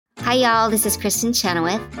Hi, y'all. This is Kristen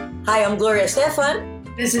Chenoweth. Hi, I'm Gloria Stefan.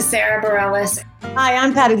 This is Sarah Bareilles. Hi,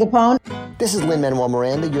 I'm Patti LuPone. This is Lin-Manuel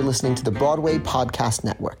Miranda. You're listening to the Broadway Podcast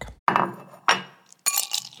Network.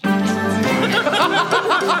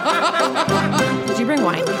 Did you bring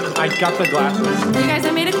wine? I got the glasses. You guys,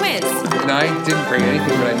 I made a quiz. And I didn't bring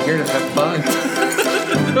anything, but I'm here to have fun.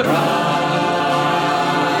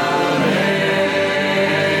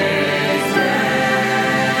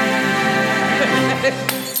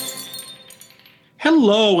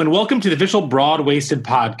 Hello, and welcome to the official Broad-Wasted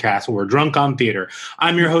podcast, where we're drunk on theater.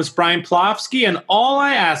 I'm your host, Brian Plofsky, and all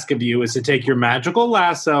I ask of you is to take your magical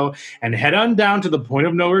lasso and head on down to the point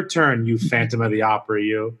of no return, you Phantom of the Opera,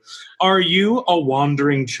 you. Are you a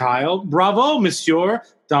wandering child? Bravo, monsieur.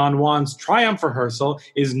 Don Juan's triumph rehearsal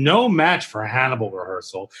is no match for Hannibal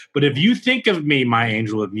rehearsal. But if you think of me, my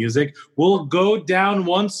angel of music, we'll go down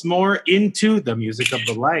once more into the music of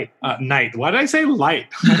the night. Why did I say light?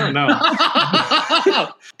 I don't know.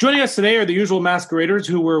 Joining us today are the usual masqueraders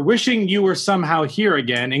who were wishing you were somehow here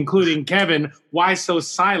again, including Kevin, Why So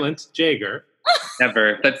Silent, Jager.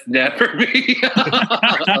 Never. That's never me.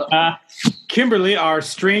 Kimberly, our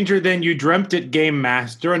stranger than you dreamt it game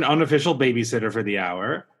master and unofficial babysitter for the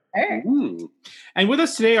hour. Ooh. And with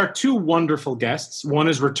us today are two wonderful guests. One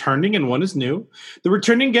is returning and one is new. The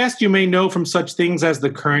returning guest you may know from such things as the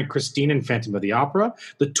current Christine in Phantom of the Opera,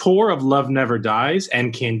 the tour of Love Never Dies,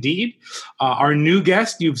 and Candide. Our new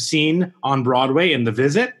guest you've seen on Broadway in The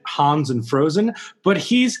Visit, Hans and Frozen, but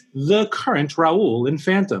he's the current Raoul in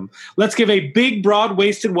Phantom. Let's give a big,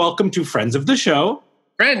 broad-waisted welcome to friends of the show.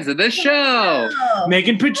 Friends of the show.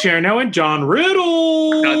 Megan Pacherno and John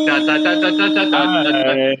Riddle.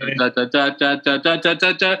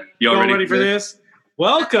 You all ready for this?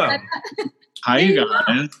 Welcome. Hi, you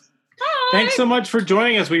guys. Thanks so much for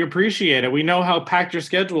joining us. We appreciate it. We know how packed your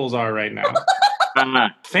schedules are right now.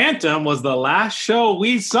 Phantom was the last show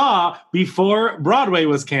we saw before Broadway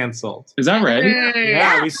was canceled. Is that right?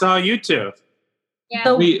 Yeah, we saw you two.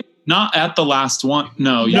 Yeah. Wait, not at the last one.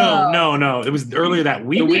 No. No. It was earlier that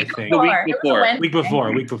week, I think. The week before. Week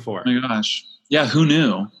before. Oh my gosh. Yeah, who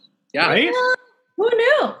knew? Yeah. Right? Who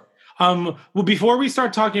knew? Well, before we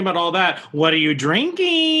start talking about all that, what are you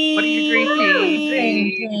drinking?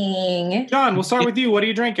 Drinking. John, we'll start with you. What are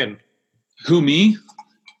you drinking? Who, me?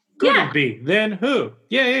 Couldn't be. Then who?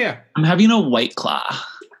 Yeah. I'm having a White Claw.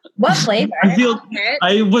 What flavor?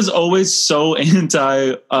 I was always so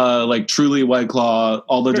anti Truly White Claw,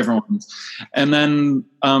 all the different ones. And then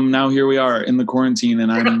now here we are in the quarantine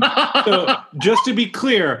and I'm So just to be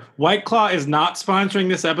clear, White Claw is not sponsoring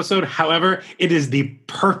this episode. However, it is the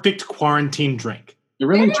perfect quarantine drink. It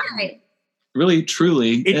really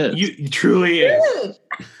truly is. You truly is.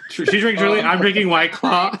 She drinks Truly. I'm drinking White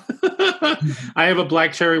Claw. I have a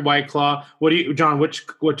black cherry White Claw. John, which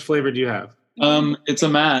flavor do you have? It's a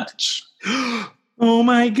match. Oh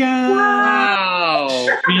my god!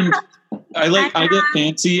 Wow. And I get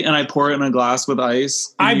fancy and I pour it in a glass with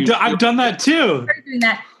ice. I've done that too.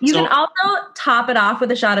 You can also top it off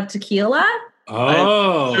with a shot of tequila.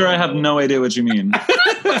 Oh, I have no idea what you mean.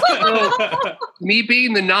 Me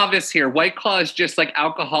being the novice here, White Claw is just like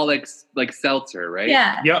alcoholics, like seltzer, right?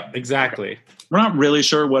 Yeah. Yep, exactly. We're not really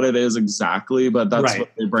sure what it is exactly, but that's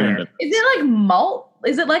what they branded. Is it like malt?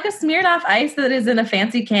 Is it like a smeared off ice that is in a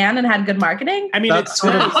fancy can and had good marketing? I mean, that's it's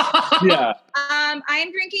sort of yeah.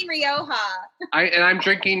 I'm drinking Rioja. I'm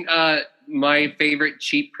drinking my favorite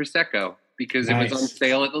cheap Prosecco because it was on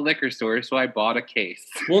sale at the liquor store, so I bought a case.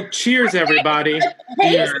 Well, cheers, everybody.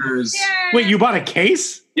 Cheers. Wait, you bought a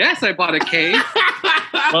case? Yes, I bought a case.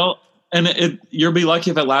 Well, and you'll be lucky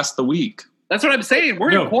if it lasts the week. That's what I'm saying. We're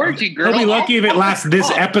in quarantine, girl. We'll be lucky if it lasts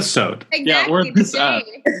this episode. Exactly. Yeah, we're this up.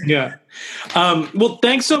 Yeah. Well,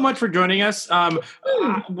 thanks so much for joining us.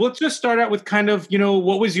 Let's just start out with kind of,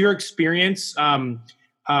 what was your experience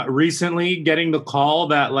recently getting the call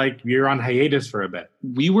that you're on hiatus for a bit?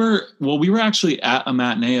 We were actually at a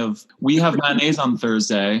matinee we have matinees on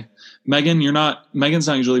Thursday. Megan's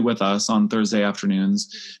not usually with us on Thursday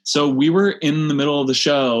afternoons. So we were in the middle of the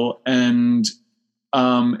show and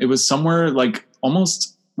it was somewhere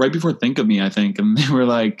almost right before Think of Me, I think. And they were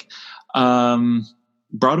like,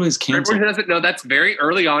 Broadway's canceled. Everyone doesn't know that's very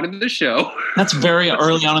early on in the show. That's very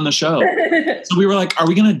early on in the show. So we were like, are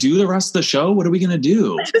we going to do the rest of the show? What are we going to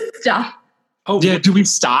do? Just stop. Oh, yeah. Do we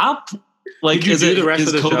stop? Did you do the rest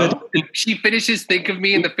of the show? She finishes Think of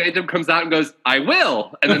Me and the Phantom comes out and goes, I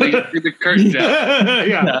will. And then they do the curtain down.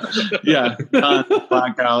 Yeah.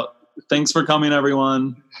 Blackout. Thanks for coming,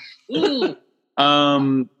 everyone. Well,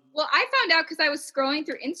 I found out because I was scrolling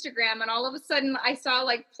through Instagram and all of a sudden I saw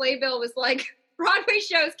Playbill was Broadway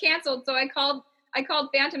show is canceled. So I called I called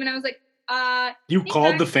Phantom and I was like, You hey,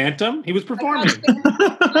 called guys. the Phantom? He was I performing. called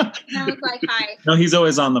Phantom, and I was like, hi. No, he's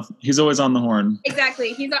always on the horn.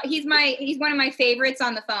 Exactly. He's one of my favorites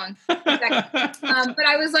on the phone. Exactly. But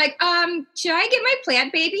I was like, should I get my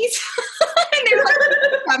plant babies? And they were like,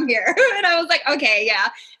 come here. And I was like, okay, yeah.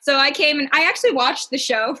 So I came and I actually watched the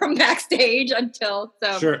show from backstage until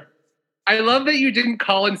so. Sure. I love that you didn't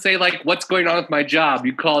call and say, like, what's going on with my job?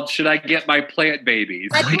 You called, should I get my plant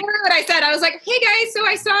babies? That's literally what I said. I was like, hey guys, so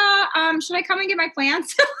I saw, should I come and get my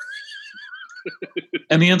plants?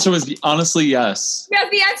 And the answer was honestly yes. Yeah,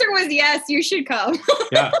 the answer was yes, you should come.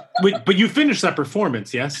 Yeah. But you finished that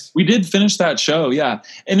performance, yes? We did finish that show, yeah.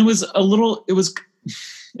 And it was it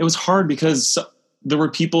was hard because there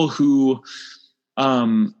were people who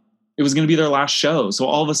it was going to be their last show. So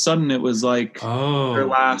all of a sudden it was like their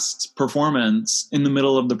last performance in the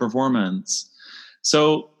middle of the performance.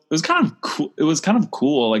 So it was kind of cool. It was kind of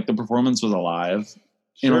cool. Like the performance was alive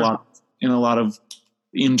in a lot of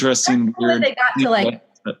interesting. That's cool that they got to like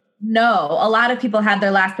know. A lot of people had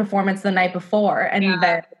their last performance the night before, and then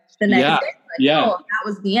the next day, like, oh, that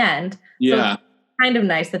was the end. Yeah, so it's kind of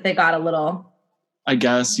nice that they got a little. I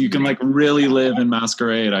guess you can like really live in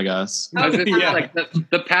Masquerade, I guess. Like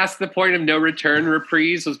the past the point of no return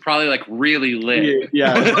reprise was probably like really lit.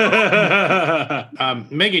 Yeah.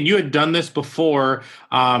 Megan, you had done this before,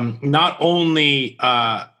 not only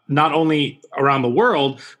around the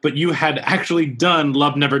world, but you had actually done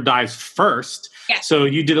Love Never Dies first. Yes. So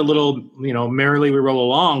you did a little, Merrily We Roll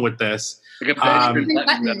Along with this. Like a Benjamin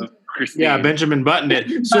Button. Yeah, Benjamin Button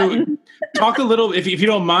it. So talk a little, if you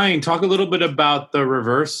don't mind, talk a little bit about the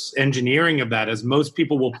reverse engineering of that, as most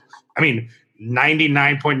people will,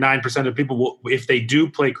 99.9% of people will, if they do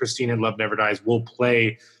play Christine in Love Never Dies, will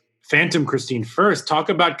play Phantom Christine first. Talk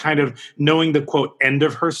about kind of knowing the quote end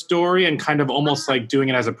of her story and kind of almost like doing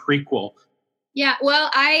it as a prequel. Yeah, well,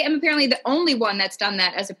 I am apparently the only one that's done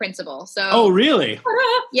that as a principal. So. Oh, really?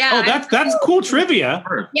 Yeah. Oh, that's cool trivia.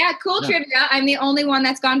 Yeah, cool trivia. I'm the only one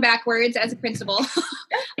that's gone backwards as a principal.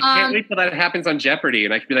 I can't wait till that happens on Jeopardy,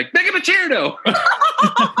 and I can be like, Megan Macherno!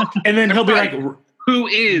 And then he'll be like, who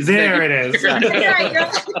is there? Megan? It is.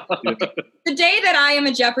 The day that I am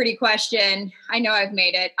a Jeopardy question, I know I've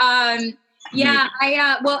made it. Yeah,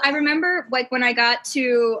 I remember like when I got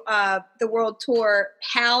to the world tour,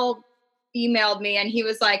 Hal emailed me and he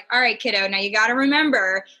was like, all right, kiddo, now you got to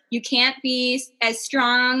remember, you can't be as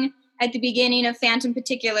strong at the beginning of Phantom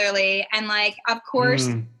particularly. And like, of course,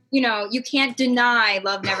 you can't deny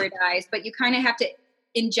Love Never Dies, but you kind of have to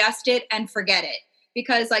ingest it and forget it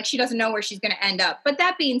because like she doesn't know where she's going to end up. But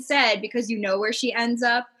that being said, because you know where she ends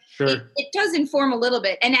up, it does inform a little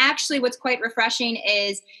bit. And actually what's quite refreshing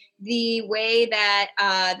is the way that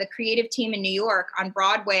the creative team in New York on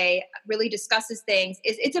Broadway really discusses things.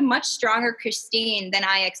 It's a much stronger Christine than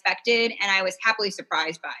I expected, and I was happily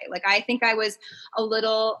surprised by. Like, I think I was a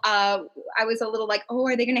little like, oh,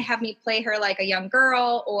 are they going to have me play her like a young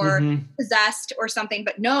girl or possessed or something?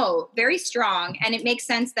 But no, very strong, and it makes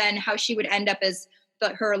sense then how she would end up as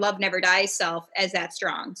her Love Never Dies self as that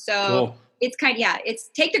strong. So. Cool. It's it's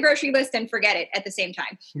take the grocery list and forget it at the same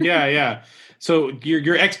time. Yeah. So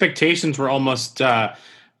your expectations were almost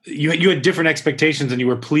you had different expectations, and you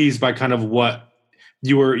were pleased by kind of what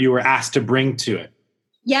you were asked to bring to it.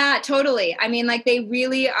 Yeah, totally. I mean, like they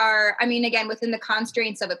really are. I mean, again, within the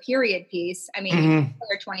constraints of a period piece. I mean,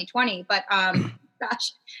 they're 2020, but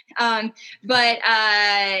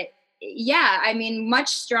yeah. I mean, much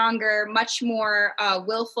stronger, much more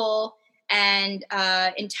willful and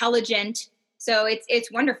intelligent. So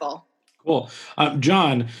it's wonderful. Cool.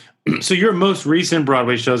 John, so your most recent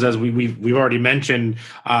Broadway shows, as we've already mentioned,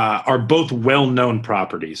 are both well-known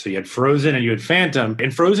properties. So you had Frozen and you had Phantom.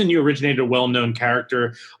 In Frozen, you originated a well-known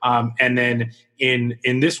character. And then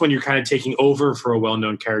in this one, you're kind of taking over for a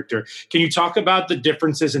well-known character. Can you talk about the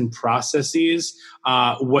differences in processes,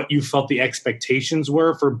 what you felt the expectations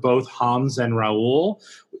were for both Hans and Raoul?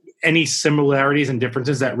 Any similarities and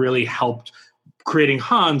differences that really helped creating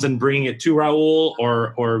Hans and bringing it to Raoul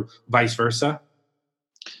or vice versa?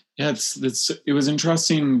 Yeah, it was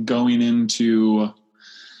interesting going into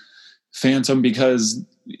Phantom because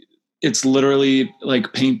it's literally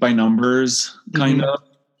like paint by numbers kind of,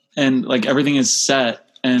 and like everything is set,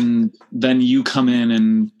 and then you come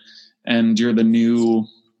in and you're the new,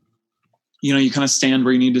 you kind of stand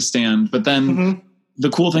where you need to stand. But then the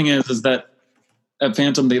cool thing is that at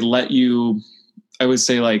Phantom, they let you, I would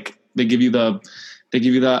say like they give you the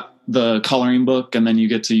coloring book, and then you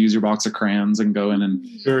get to use your box of crayons and go in and,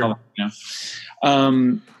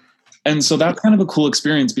 and so that's kind of a cool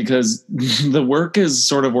experience because the work is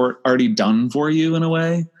sort of already done for you in a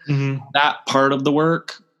way. that part of the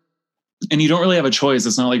work. And you don't really have a choice.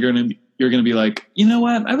 It's not like you're gonna be like, you know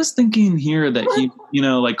what? I was thinking here that he,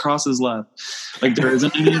 like crosses left. Like there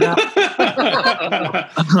isn't any of that.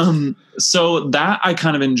 So that I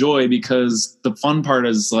kind of enjoy because the fun part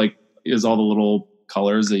is all the little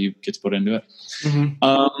colors that you get to put into it.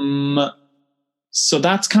 So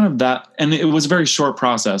that's kind of that. And it was a very short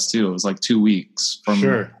process too. It was like 2 weeks from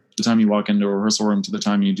the time you walk into a rehearsal room to the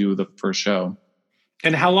time you do the first show.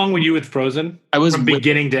 And how long were you with Frozen? I was from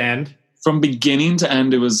beginning to end. From beginning to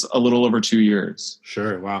end, it was a little over 2 years.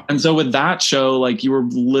 Sure. Wow. And so with that show, like you were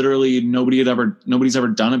literally, nobody's ever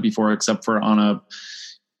done it before except for on a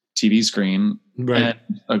TV screen. Right.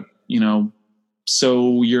 And,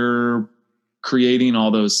 so you're creating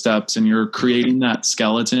all those steps and you're creating that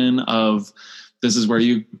skeleton of this is where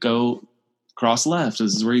you go cross left.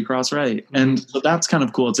 This is where you cross right. And so that's kind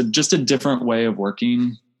of cool. It's just a different way of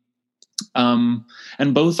working. And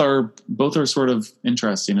both are sort of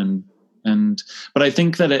interesting but I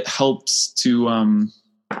think that it helps to,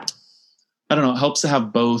 helps to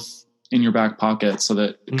have both in your back pocket so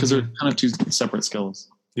that, because they're kind of two separate skills.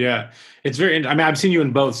 Yeah. It's very, I've seen you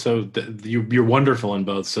in both. So you're wonderful in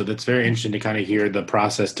both. So that's very interesting to kind of hear the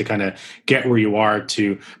process to kind of get where you are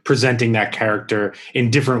to presenting that character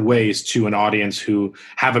in different ways to an audience who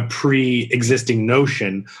have a pre-existing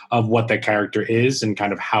notion of what that character is and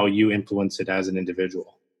kind of how you influence it as an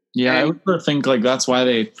individual. Yeah. I would think like that's why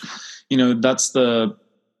they, you kind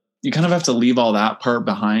of have to leave all that part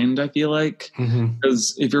behind, I feel like,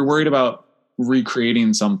 because if you're worried about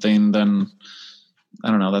recreating something, then I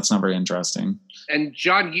don't know, that's not very interesting. And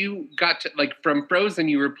John, you got to, like, from Frozen,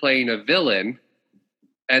 you were playing a villain,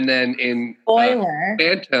 and then in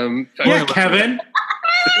Phantom, Kevin.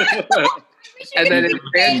 And then in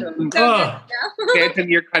Phantom,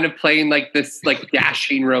 you're kind of playing like this, like,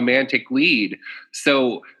 dashing romantic lead.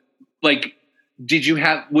 So, like,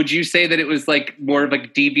 would you say that it was like more of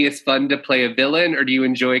like devious fun to play a villain, or do you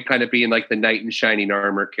enjoy kind of being like the knight in shining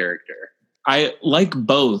armor character? I like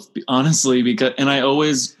both, honestly, and I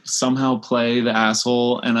always somehow play the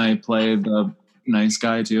asshole and I play the nice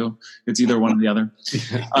guy too. It's either one or the other.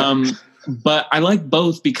 But I like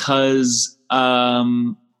both because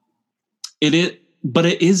it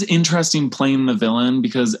is interesting playing the villain,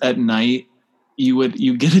 because at night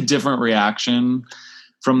you get a different reaction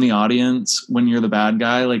from the audience when you're the bad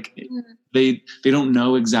guy. Like they don't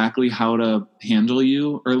know exactly how to handle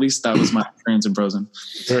you, or at least that was my experience in Frozen.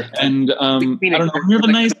 Sure. And I don't know, when you're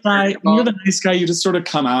the nice guy, you just sort of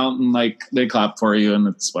come out and like they clap for you and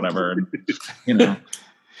it's whatever. And,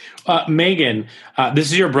 Megan,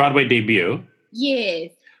 this is your Broadway debut.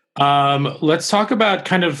 Yes. Let's talk about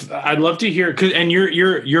kind of, I'd love to hear, and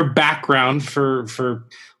your background for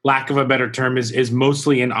lack of a better term is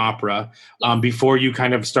mostly in opera. Before you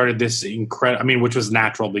kind of started this which was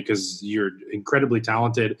natural because you're incredibly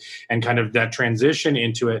talented, and kind of that transition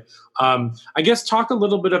into it. I guess talk a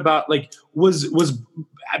little bit about like, was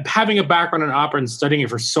having a background in opera and studying it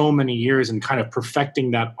for so many years and kind of perfecting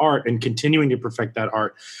that art and continuing to perfect that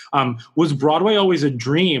art. Was Broadway always a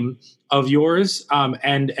dream of yours?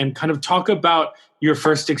 And kind of talk about your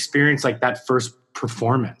first experience, like that first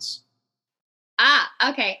performance.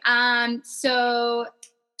 Okay. So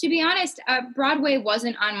to be honest, Broadway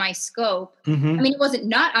wasn't on my scope. I mean, it wasn't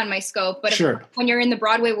not on my scope, but when you're in the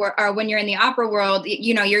Broadway or when you're in the opera world,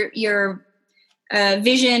 your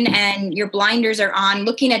vision and your blinders are on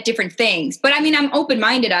looking at different things. But I mean, I'm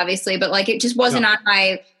open-minded, obviously, but like, it just wasn't on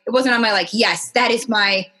my like, yes, that is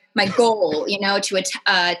my goal,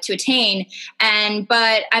 to attain.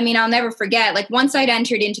 But I mean, I'll never forget, like once I'd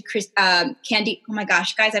entered into Candide. Oh my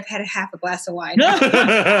gosh, guys, I've had a half a glass of wine. It's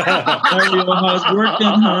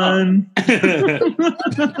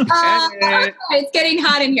getting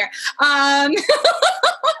hot in here.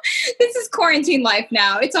 This is quarantine life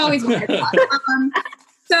now. It's always wonderful.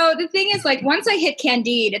 So the thing is, like, once I hit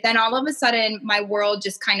Candide, then all of a sudden my world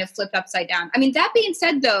just kind of flipped upside down. I mean, that being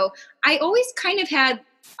said, though, I always kind of had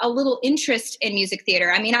a little interest in music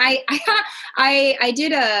theater. I mean, I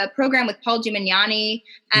did a program with Paul Giuliani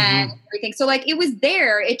and everything. So like, it was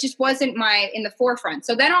there. It just wasn't in the forefront.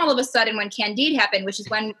 So then all of a sudden when Candide happened, which is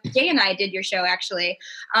when Jay and I did your show, actually.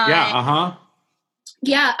 As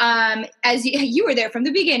you were there from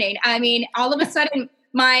the beginning. I mean, all of a sudden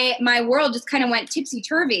my world just kind of went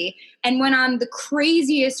tipsy-turvy and went on the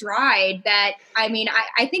craziest ride that, I mean,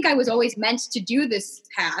 I think I was always meant to do this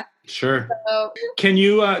path. Sure. So, can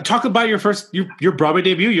you talk about your Broadway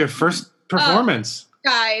debut, your first performance?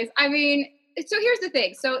 Guys, I mean, so here's the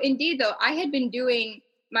thing. So indeed, though, I had been doing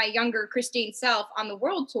my younger Christine self on the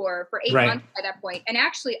world tour for 8 months by that point. And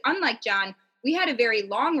actually, unlike John, we had a very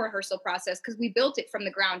long rehearsal process because we built it from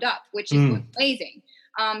the ground up, which is amazing.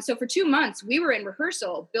 So for 2 months, we were in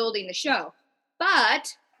rehearsal building the show.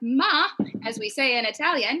 But as we say in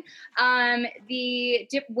Italian,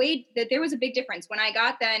 there was a big difference when I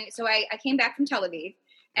got then. So I came back from Tel Aviv,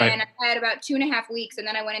 and I had about 2.5 weeks, and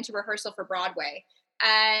then I went into rehearsal for Broadway.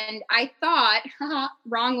 And I thought,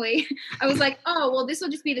 wrongly, I was like, oh, well, this will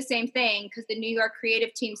just be the same thing because the New York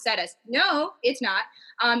creative team said us. No, it's not.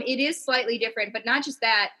 It is slightly different, but not just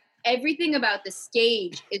that. Everything about the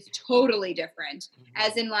stage is totally different,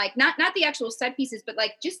 as in like not the actual set pieces, but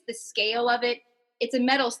like just the scale of it. It's a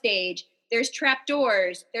metal stage. There's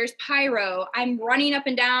trapdoors, there's pyro. I'm running up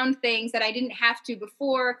and down things that I didn't have to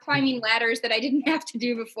before, climbing ladders that I didn't have to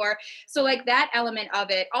do before. So like that element of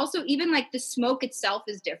it. Also, even like the smoke itself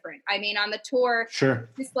is different. I mean, on the tour,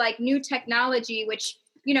 this like new technology, which,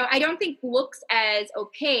 you know, I don't think looks as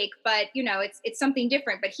opaque, but you know, it's something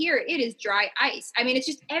different. But here it is dry ice. I mean, it's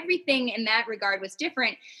just everything in that regard was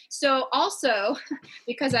different. So also,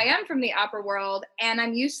 because I am from the opera world and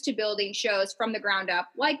I'm used to building shows from the ground up,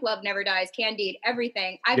 like Love Never Dies, Candide,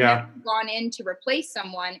 everything, I've never gone in to replace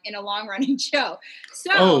someone in a long running show.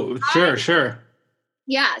 So sure.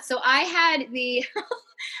 Yeah, so I had the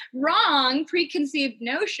wrong preconceived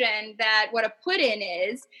notion that what a put-in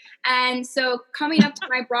is. And so coming up to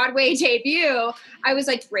my Broadway debut, I was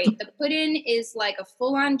like, great, the put-in is like a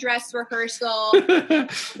full-on dress rehearsal.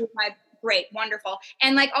 Great, wonderful.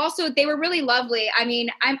 And like also they were really lovely. I mean,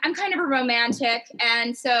 I'm kind of a romantic,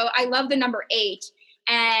 and so I love the number 8.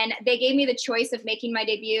 And they gave me the choice of making my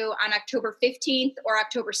debut on October 15th or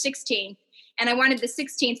October 16th. And I wanted the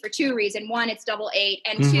 16th for 2 reasons. 1, it's double 8.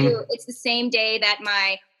 And 2, it's the same day that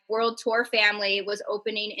my world tour family was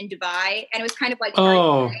opening in Dubai. And it was kind of like,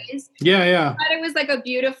 days. Yeah. But it was like a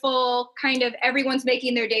beautiful kind of everyone's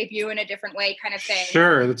making their debut in a different way kind of thing.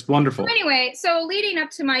 Sure, that's wonderful. So anyway, so leading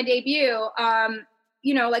up to my debut,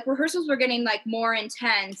 you know, like rehearsals were getting like more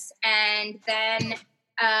intense. And then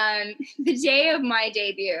the day of my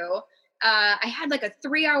debut, I had like a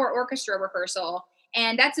 3-hour orchestra rehearsal.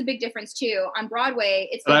 And that's a big difference too. On Broadway,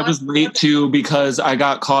 it's. But I was late too because I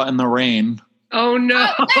got caught in the rain. Oh no!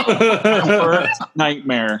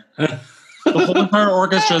 Nightmare. The whole entire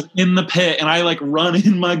orchestra's in the pit, and I like run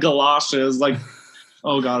in my galoshes. Like,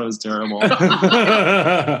 oh god, it was terrible. So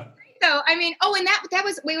I mean, and that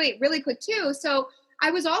was wait, really quick too. So I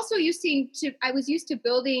was also used to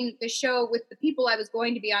building the show with the people I was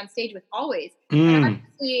going to be on stage with always. And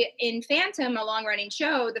obviously in Phantom, a long running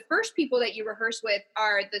show, the first people that you rehearse with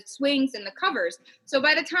are the swings and the covers. So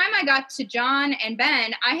by the time I got to John and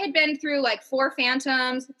Ben, I had been through like 4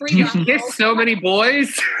 Phantoms, 3 You kissed so many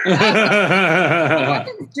boys.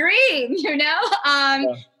 Dream, you know?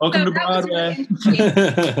 Welcome to Broadway.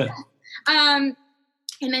 Really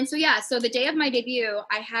and then, so the day of my debut,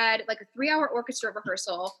 I had like a 3-hour orchestra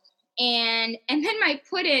rehearsal, and then my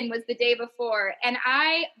put-in was the day before, and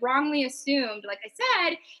I wrongly assumed, like I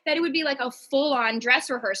said, that it would be like a full-on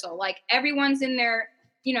dress rehearsal. Like everyone's in there,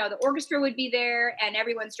 you know, the orchestra would be there, and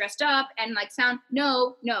everyone's dressed up, and like sound,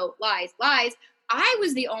 no, lies. I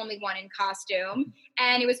was the only one in costume,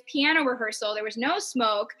 and it was piano rehearsal. There was no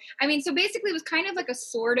smoke. I mean, so basically it was kind of like a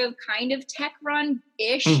kind of tech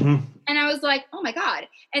run-ish. And I was like, oh my God.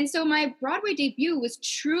 And so my Broadway debut was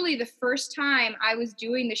truly the first time I was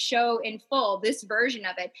doing the show in full, this version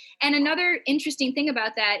of it. And another interesting thing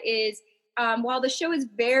about that is, while the show is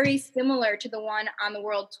very similar to the one on the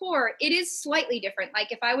world tour, it is slightly different.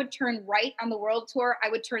 Like if I would turn right on the world tour, I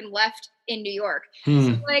would turn left in New York.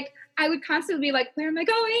 So like I would constantly be like, where am I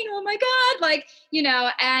going? Oh my God. Like, you know,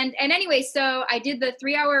 and anyway, so I did the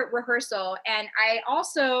 3-hour rehearsal, and I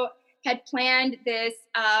also had planned this,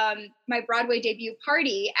 my Broadway debut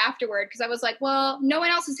party afterward. Cause I was like, well, no one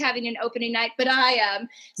else is having an opening night, but I am.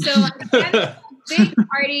 So I had a big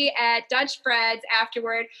party at Dutch Fred's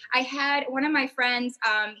afterward. I had one of my friends,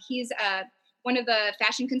 he's one of the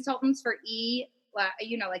fashion consultants for E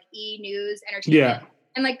News Entertainment. Yeah.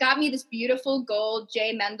 And like got me this beautiful gold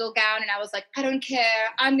J. Mendel gown. And I was like, I don't care.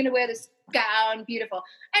 I'm going to wear this gown. Beautiful.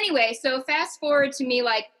 Anyway, so fast forward to me,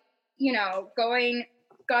 like, you know, going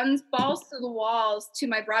guns, balls to the walls to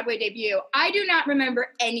my Broadway debut. I do not remember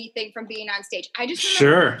anything from being on stage. I just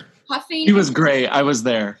remember huffing. He was great. I was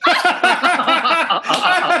there.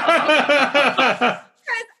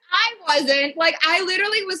 I wasn't. Like, I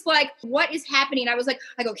literally was like, what is happening? I was like,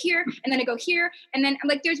 I go here, and then I go here. And then,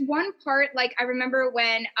 like, there's one part, like, I remember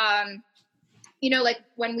when like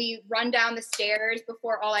when we run down the stairs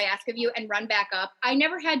before All I Ask of You and run back up. I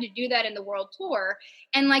never had to do that in the world tour.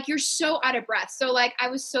 And like, you're so out of breath. So like, I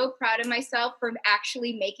was so proud of myself for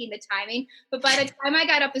actually making the timing. But by the time I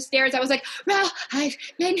got up the stairs, I was like, well, I've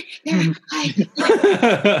been there.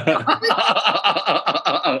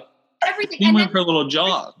 Everything. He went for a little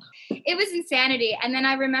jog. It was insanity. And then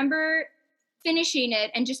I remember finishing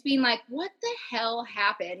it and just being like, what the hell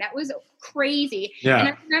happened? That was crazy. Yeah. And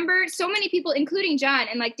I remember so many people, including John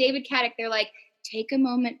and like David Caddick, they're like, take a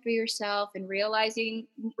moment for yourself and realize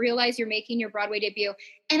you're making your Broadway debut.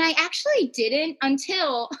 And I actually didn't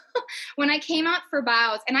until when I came out for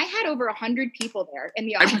Bows, and I had over 100 people there in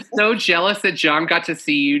the audience. I'm so jealous that John got to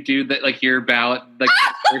see you do that, like your bow, like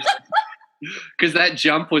because that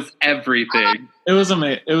jump was everything. It was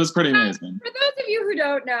amazing. It was pretty amazing. For those of you who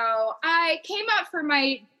don't know, I came out for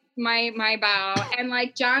my bow, and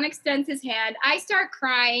like John extends his hand. I start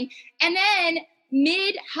crying, and then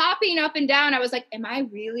mid hopping up and down, I was like, am I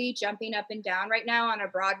really jumping up and down right now on a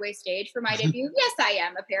Broadway stage for my debut? Yes, I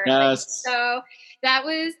am, apparently. Yes. So that's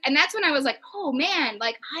when I was like, oh man,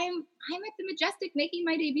 like I'm at the Majestic making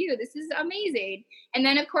my debut. This is amazing. And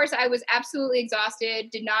then of course I was absolutely exhausted,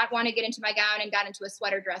 did not want to get into my gown, and got into a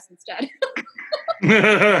sweater dress instead.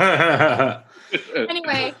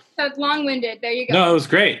 Anyway, so it's long-winded. There you go. No, it was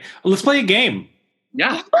great. Let's play a game.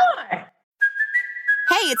 Yeah.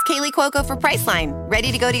 Hey, it's Kaylee Cuoco for Priceline.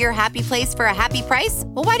 Ready to go to your happy place for a happy price?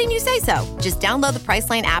 Well, why didn't you say so? Just download the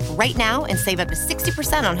Priceline app right now and save up to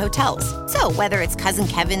 60% on hotels. So whether it's Cousin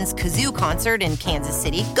Kevin's Kazoo Concert in Kansas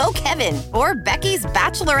City, go Kevin, or Becky's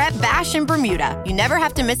Bachelorette Bash in Bermuda, you never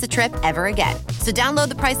have to miss a trip ever again. So download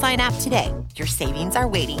the Priceline app today. Your savings are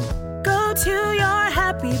waiting. Go to your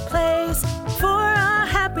happy place for a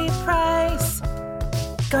happy price.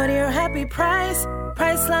 Go to your happy price,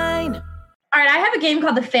 Priceline. All right, I have a game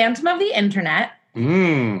called The Phantom of the Internet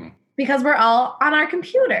because we're all on our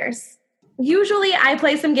computers. Usually I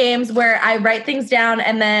play some games where I write things down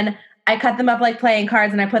and then I cut them up like playing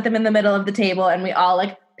cards and I put them in the middle of the table and we all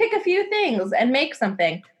like pick a few things and make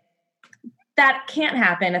something. That can't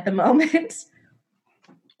happen at the moment.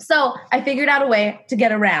 So I figured out a way to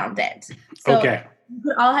get around it. So okay. You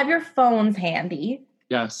could all have your phones handy.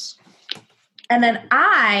 Yes. And then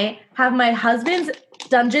I have my husband's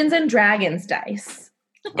Dungeons and Dragons dice.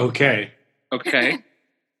 Okay. Okay.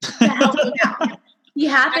 To help me out. He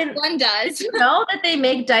happened. One does. Did you know that they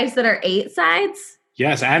make dice that are 8 sides?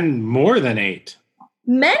 Yes, and more than 8.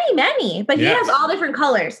 Many. But yes. He has all different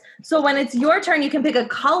colors. So when it's your turn, you can pick a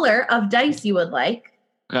color of dice you would like.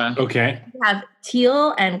 Okay. We have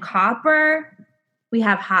teal and copper. We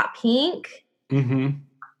have hot pink. Mm-hmm.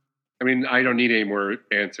 I mean, I don't need any more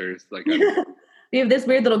answers. Like, we have this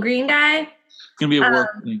weird little green guy. It's gonna be a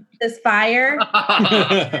work. This fire.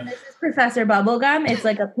 And this is Professor Bubblegum. It's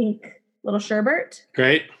like a pink little sherbet.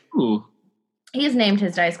 Great. Ooh. He's named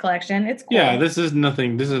his dice collection. It's cool. Yeah, this is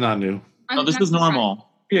nothing. This is not new. No, this is normal.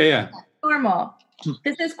 Yeah. Normal.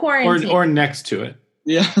 This is quarantine. Or next to it.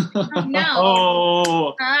 Yeah. Oh,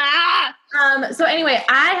 no. Oh. So anyway,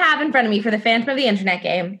 I have in front of me for the Phantom of the Internet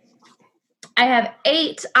game, I have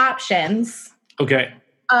 8 options. Okay.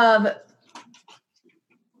 Of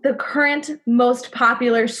the current most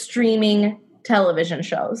popular streaming television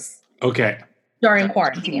shows. Okay. During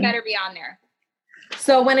quarantine. You better be on there.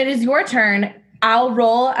 So when it is your turn, I'll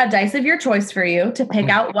roll a dice of your choice for you to pick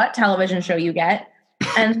out what television show you get.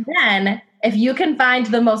 And then if you can find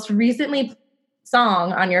the most recently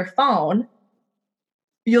song on your phone,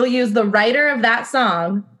 you'll use the writer of that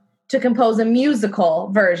song to compose a musical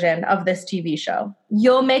version of this TV show.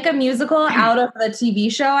 You'll make a musical out of the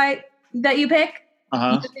TV show that you pick.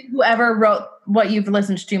 Uh-huh. Whoever wrote what you've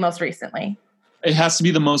listened to most recently. It has to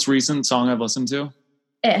be the most recent song I've listened to?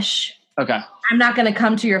 Ish. Okay. I'm not going to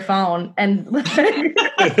come to your phone and... like,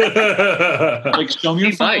 show me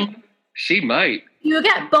your phone? She might. You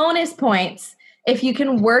get bonus points if you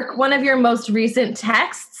can work one of your most recent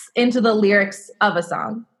texts into the lyrics of a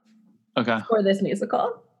song. Okay. For this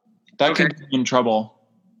musical. That could be in trouble.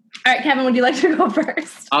 All right, Kevin, would you like to go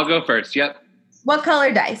first? I'll go first. Yep. What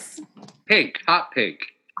color dice? Pink. Hot pink.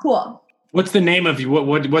 Cool. What's the name of you?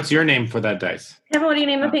 What's your name for that dice? Kevin, what do you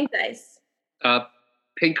name the pink dice?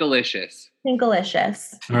 Pinkalicious.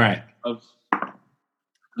 Pinkalicious. All right.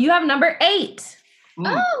 You have number 8.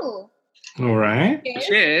 Oh. All right. Which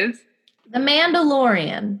is The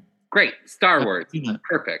Mandalorian. Great. Star Wars.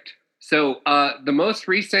 Perfect. So the most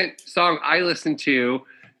recent song I listened to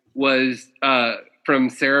was from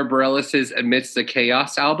Sarah Bareilles' Amidst the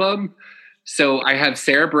Chaos album. So I have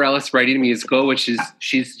Sarah Bareilles writing a musical, which is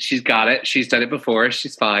she's got it. She's done it before.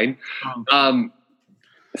 She's fine.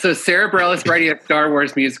 So Sarah Bareilles writing a Star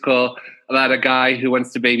Wars musical about a guy who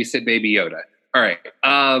wants to babysit Baby Yoda. All right.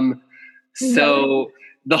 So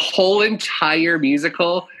the whole entire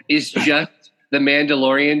musical is just the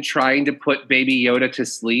Mandalorian trying to put Baby Yoda to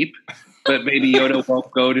sleep, but Baby Yoda won't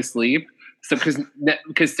go to sleep. So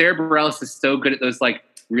because Sarah Bareilles is so good at those like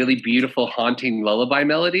really beautiful, haunting lullaby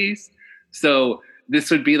melodies. So this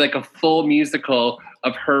would be like a full musical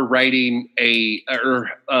of her writing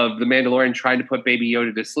of the Mandalorian trying to put Baby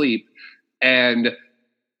Yoda to sleep. And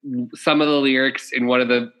some of the lyrics in one of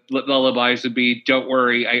the lullabies would be, "Don't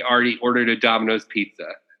worry, I already ordered a Domino's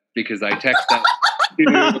pizza because I texted that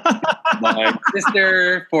to my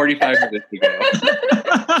sister 45 minutes ago."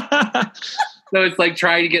 So it's like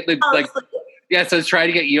trying to get so it's trying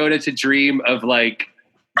to get Yoda to dream of like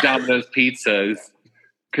Domino's pizzas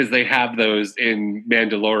because they have those in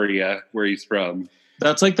Mandalorian where he's from.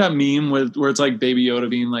 That's like that meme where it's like Baby Yoda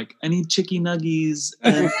being like, "I need chicky nuggies."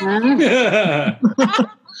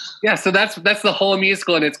 Yeah, so that's the whole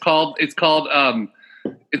musical, and it's called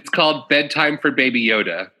Bedtime for Baby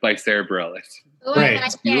Yoda by Sarah Bareilles. Right,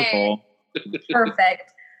 it's beautiful.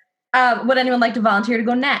 Perfect. Would anyone like to volunteer to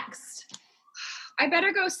go next? I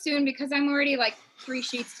better go soon because I'm already like 3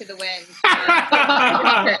 sheets to the wind.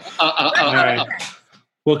 All right.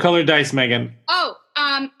 What color dice, Megan? Oh,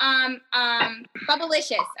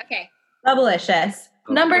 Bubblicious. Okay. Bubblicious.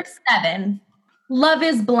 Number 7. Love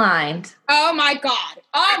is Blind. Oh my God.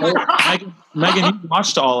 Oh my God. Megan, you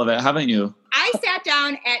watched all of it, haven't you? I sat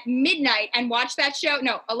down at midnight and watched that show.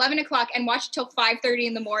 No, 11 o'clock and watched till 5:30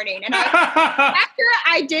 in the morning. And after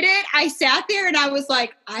I did it, I sat there and I was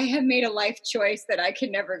like, I have made a life choice that I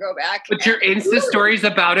can never go back. But your Insta stories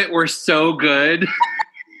about it were so good.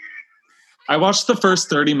 I watched the first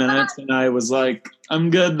 30 minutes and I was like, I'm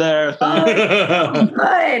good there. Good.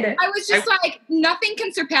 I was just like, nothing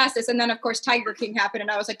can surpass this. And then, of course, Tiger King happened.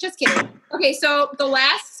 And I was like, just kidding. Okay, so the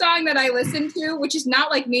last song that I listened to, which is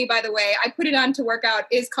not like me, by the way, I put it on to work out,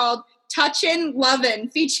 is called Touchin' Lovin',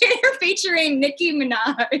 featuring Nicki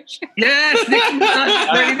Minaj. Yes, Nicki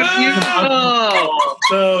Minaj. Beautiful.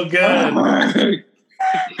 So good.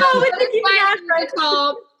 With Nicki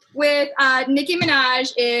Minaj, with Nicki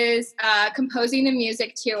Minaj is composing the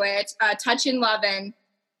music to it. Touchin' Lovin'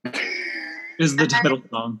 is the title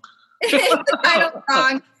song. It's the title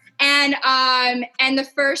song. And the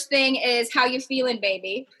first thing is How You Feelin',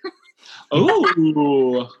 Baby.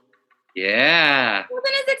 Oh. Yeah. It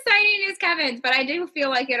wasn't as exciting as Kevin's, but I do feel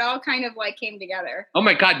like it all kind of like came together. Oh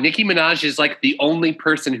my God, Nicki Minaj is like the only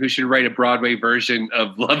person who should write a Broadway version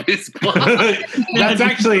of Love is Blind. That's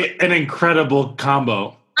actually an incredible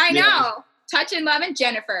combo. I know. Touchin' Lovin',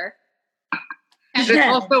 Jennifer.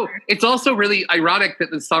 It's also really ironic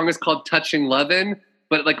that the song is called Touchin' Lovin',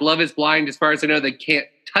 but like Love is Blind, as far as I know, they can't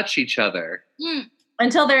touch each other.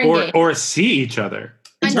 Until they're engaged. Or see each other.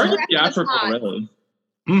 It's very theatrical, really.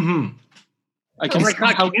 Mm-hmm. Can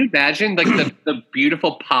you imagine like the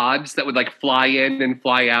beautiful pods that would like fly in and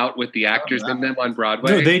fly out with the actors in them on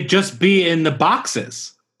Broadway? No, they'd just be in the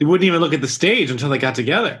boxes. They wouldn't even look at the stage until they got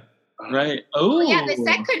together. Right. Oh, yeah, the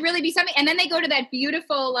set could really be something. And then they go to that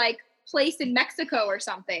beautiful like place in Mexico or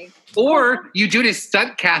something. Or you do this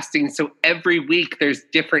stunt casting, so every week there's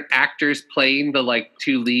different actors playing the like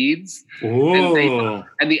 2 leads. Ooh.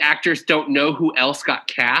 And the actors don't know who else got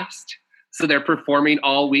cast. So they're performing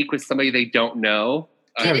all week with somebody they don't know.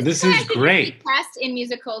 Kevin, this is great. Cast in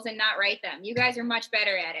musicals and not write them. You guys are much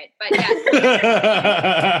better at it. But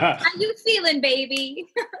yeah. How you feeling, baby?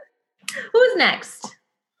 Who's next?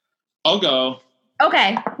 I'll go.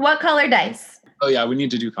 Okay. What color dice? Oh, yeah. We need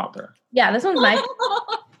to do copper. Yeah, this one's my...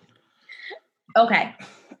 Okay.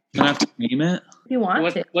 Can I have to name it? If you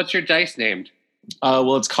want to. What's your dice named?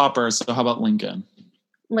 Well, it's copper. So how about Lincoln?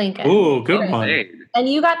 Lincoln. Ooh, good one. And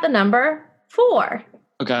you got the number 4.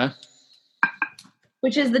 Okay.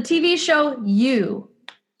 Which is the TV show You.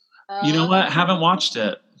 You know what? Haven't watched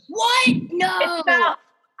it. What? No. It's about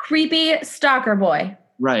creepy stalker boy.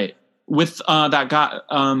 Right. With that guy,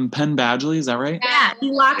 Penn Badgley, is that right? Yeah, he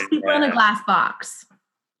locks people in a glass box.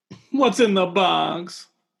 What's in the box?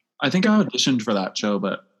 I think I auditioned for that show,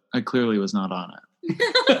 but I clearly was not on it.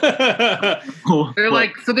 They're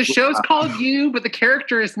like, so the show's called You, but the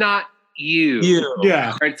character is not you.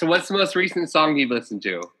 Yeah. All right, so what's the most recent song you've listened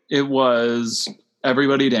to? It was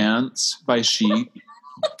Everybody Dance by Chic.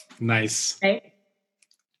 Nice. Right.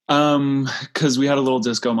 Because we had a little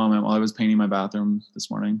disco moment while I was painting my bathroom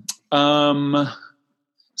this morning.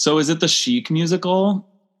 So is it the Chic musical?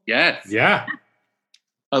 Yes. Yeah.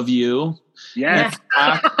 Of You? Yes.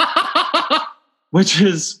 Which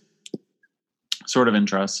is sort of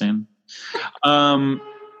interesting. And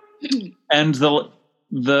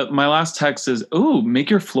my last text is, ooh, make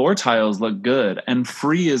your floor tiles look good, and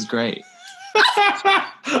free is great.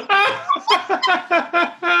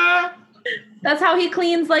 That's how he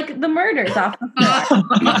cleans like the murders off the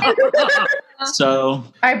floor. So, all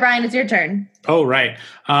right, Brian, it's your turn. Oh, right.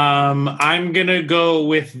 I'm gonna go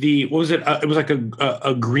with the, what was it? It was like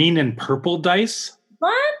a green and purple dice.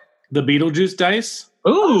 What? The Beetlejuice dice.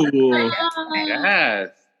 ooh, Yes.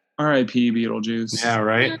 R.I.P. Beetlejuice. Yeah,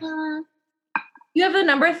 right. You have the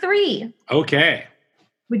number 3, Okay.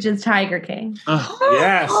 which is Tiger King.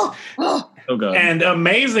 Yes. So good. And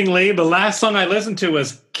amazingly, the last song I listened to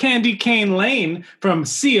was Candy Cane Lane from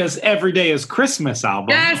Sia's Every Day is Christmas album.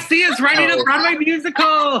 Yes, Sia's writing a Broadway musical.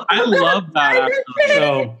 I love that. Actually.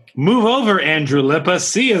 So move over, Andrew Lippa.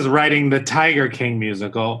 Sia's writing the Tiger King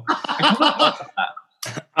musical.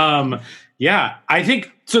 Yeah, I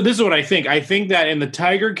think so. This is what I think. I think that in the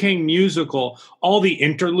Tiger King musical, all the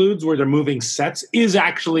interludes where they're moving sets is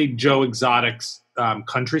actually Joe Exotic's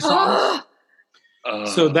country songs.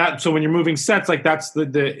 So when you're moving sets, like that's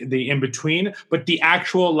the in between. But the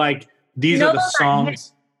actual like these are the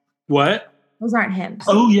songs. What? Those aren't hymns.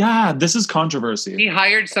 Oh yeah, this is controversy. He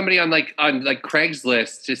hired somebody on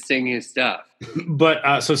Craigslist to sing his stuff.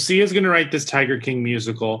 But so Sia's going to write this Tiger King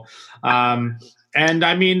musical. And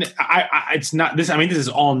I mean, it's not this. I mean, this is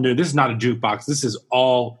all new. This is not a jukebox. This is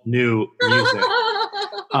all new music.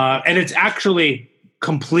 And it's actually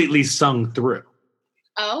completely sung through.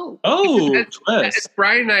 As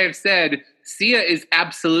Brian and I have said, Sia is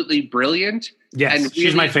absolutely brilliant. Yes, and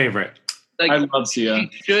she's my favorite. I love Sia.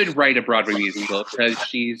 She should write a Broadway musical because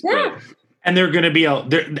she's brilliant. And they're going to be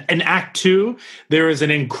in Act 2. There is an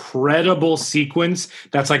incredible sequence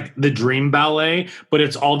that's like the Dream Ballet, but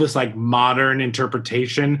it's all this like modern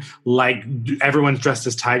interpretation. Like everyone's dressed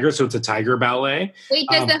as tigers, so it's a tiger ballet. Wait,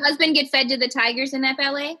 does the husband get fed to the tigers in that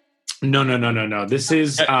ballet? No. This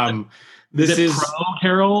is Is it pro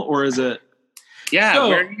Carol or is it? Yeah, So-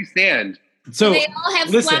 where do you stand? So They all have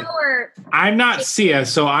listen, flower. I'm not Sia,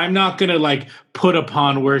 so I'm not going to like put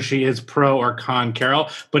upon where she is pro or con Carol,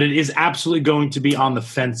 but it is absolutely going to be on the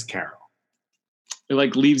fence Carol. It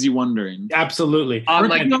like leaves you wondering. Absolutely. On Or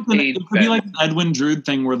like it the could be like an Edwin Drood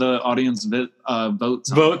thing where the audience votes.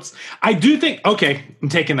 Votes. I do think, okay, I'm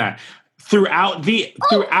taking that. Throughout the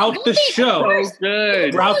show, So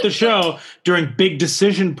good. throughout the show, during big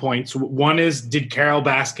decision points, one is did Carol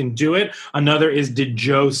Baskin do it? Another is did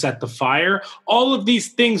Joe set the fire? All of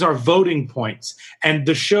these things are voting points, and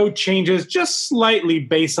the show changes just slightly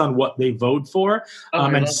based on what they vote for. I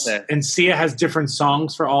love and that. and Sia has different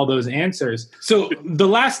songs for all those answers. So the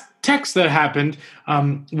last text that happened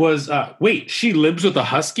was wait, she lives with a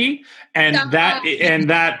husky, and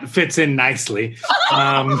that fits in nicely.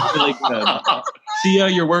 Really good. Sia,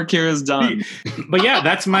 your work here is done. But yeah,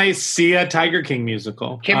 that's my Sia Tiger King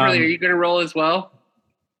musical. Kimberly, are you going to roll as well?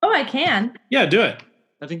 Oh, I can. Yeah, do it.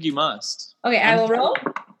 I think you must. Okay, I will roll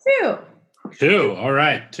 2. 2. All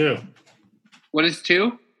right, 2. What is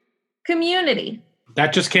 2? Community.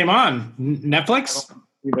 That just came on Netflix.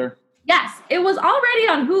 Either. Yes, it was already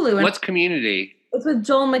on Hulu. And What's Community? it's with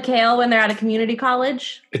Joel McHale when they're at a community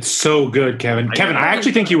college. It's so good, Kevin. Kevin, I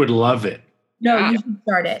actually think you would love it. No, you should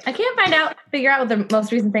start it. I can't figure out what the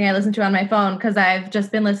most recent thing I listened to on my phone because I've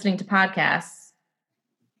just been listening to podcasts.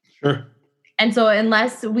 Sure. And so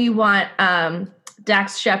unless we want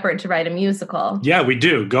Dax Shepard to write a musical. Yeah, we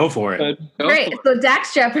do. Go for it. Great. So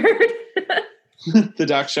Dax Shepard The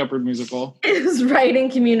Dax Shepard musical. is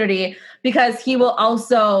writing Community because he will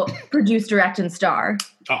also produce, direct, and star.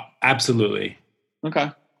 Oh, absolutely.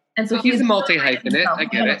 Okay. And so He's a multi-hyphenate. I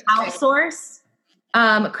get it. Outsource.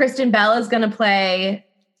 Kristen Bell is going to play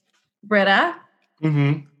Britta.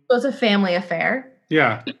 Mm-hmm. So it's a family affair.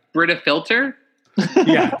 Yeah. Britta Filter?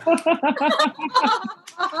 Yeah.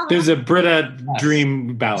 There's a Britta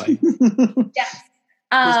Dream Ballet. Yes.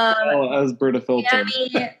 As Britta Filter.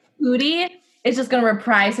 Danny Hootie is just going to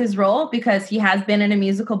reprise his role because he has been in a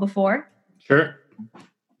musical before. Sure.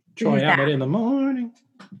 Troy Yeah. Abbott in the morning.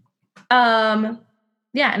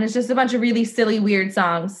 Yeah, and it's just a bunch of really silly, weird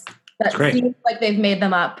songs that great. seems like they've made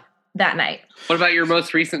them up that night. What about your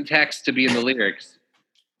most recent text to be in the lyrics?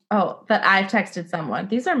 Oh, that I've texted someone.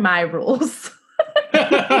 These are my rules.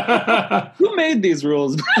 Who made these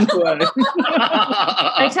rules, by the way?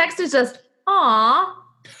 My text is just, aw.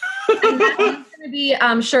 And that's going to be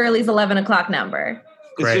Shirley's 11 o'clock number.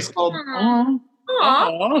 Great. It's just called Aw.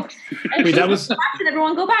 Oh. Wait, that was Watching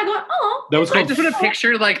everyone go by going, aw. that was I called just want to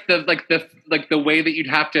picture like the way that you'd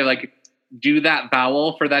have to like do that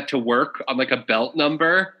vowel for that to work on like a belt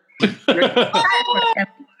number.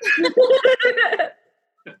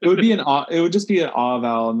 It would be it would just be an aw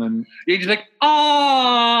vowel, and then you're just like,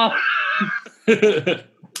 oh.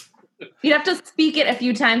 You'd have to speak it a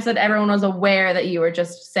few times so that everyone was aware that you were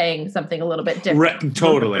just saying something a little bit different. Right,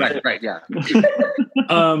 totally. Right, yeah.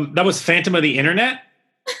 That was Phantom of the Internet?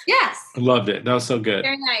 Yes. I loved it. That was so good.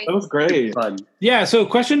 Very nice. that was great. Fun. Yeah, so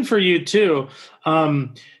question for you too.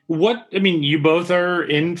 You both are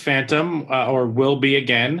in Phantom or will be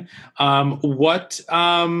again. What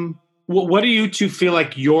do you two feel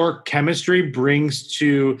like your chemistry brings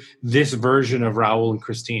to this version of Raul and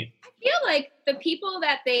Christine? I feel like the people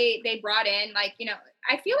that they brought in, like, you know,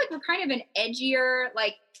 I feel like we're kind of an edgier,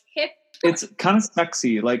 like hip. It's kind of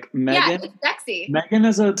sexy. Like Megan. Yeah, it's sexy. Megan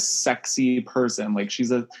is a sexy person. Like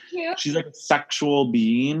she's like a sexual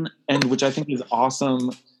being, and which I think is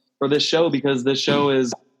awesome for this show, because this show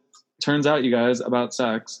turns out, you guys, about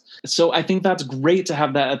sex. So I think that's great to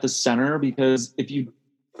have that at the center, because if you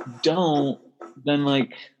don't, then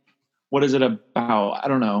like, what is it about? I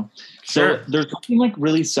don't know. Sure. So there's something like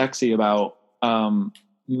really sexy about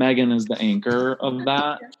Megan as the anchor of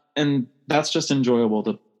that, and that's just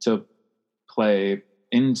enjoyable to play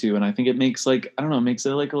into. And I think it makes it like a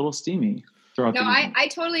little steamy throughout. No, I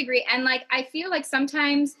totally agree. And like, I feel like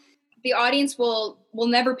sometimes the audience will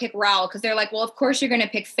never pick Raul, because they're like, well, of course you're going to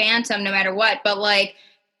pick Phantom no matter what. But like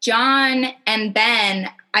John and Ben,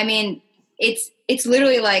 I mean, it's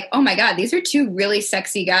literally like, oh my God, these are two really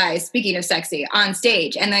sexy guys, speaking of sexy, on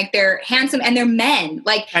stage. And like, they're handsome and they're men.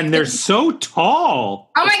 Like, and they're so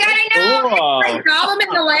tall. Oh my God, I know. It's like Gollum in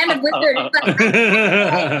the Land of Wizards.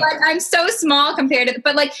 Like, I'm so small compared to,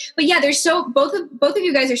 but yeah, they're so, both of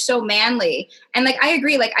you guys are so manly. And like, I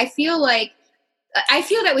agree. Like, I feel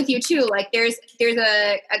that with you too. Like there's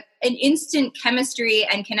an instant chemistry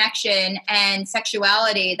and connection and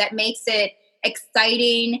sexuality that makes it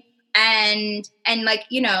exciting. And like,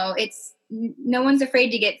 you know, it's, no one's afraid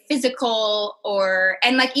to get physical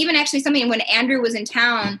and like, even actually something when Andrew was in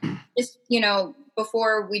town, just, you know,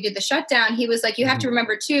 before we did the shutdown, he was like, you have to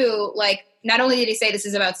remember too, like, not only did he say this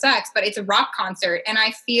is about sex, but it's a rock concert. And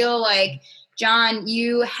I feel like, John,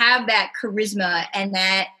 you have that charisma and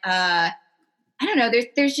that, I don't know,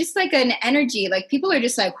 there's just like an energy, like people are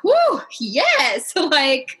just like, whoo, yes.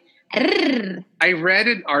 Like, I read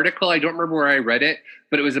an article, I don't remember where I read it,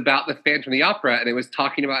 but it was about the Phantom of the Opera, and it was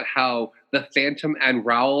talking about how the Phantom and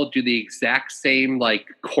Raul do the exact same like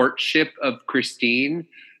courtship of Christine,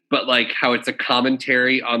 but like how it's a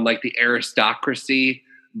commentary on like the aristocracy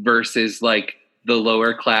versus like the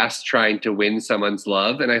lower class trying to win someone's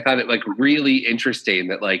love. And I found it like really interesting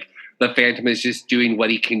that like the Phantom is just doing what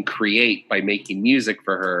he can create by making music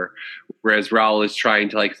for her, whereas Raul is trying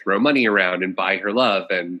to like throw money around and buy her love.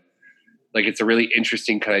 And like, it's a really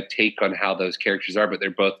interesting kind of take on how those characters are, but they're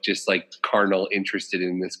both just like carnal interested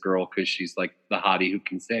in this girl because she's like the hottie who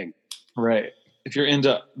can sing. Right. If you're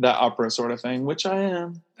into that opera sort of thing, which I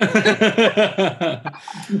am.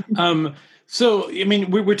 So, I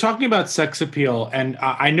mean, we're talking about sex appeal, and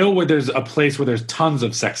I know where there's a place where there's tons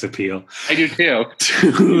of sex appeal. I do too.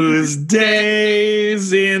 Tuesdays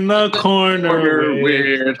in the corner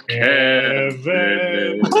with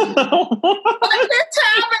Kevin. What's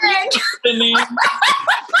happening?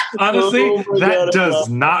 Honestly, does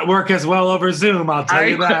not work as well over Zoom, I'll tell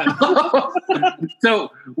you that.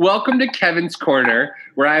 So, welcome to Kevin's Corner,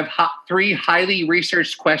 where I have 3 highly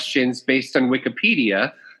researched questions based on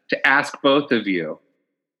Wikipedia to ask both of you.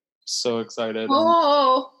 So excited.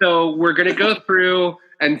 Oh. So we're going to go through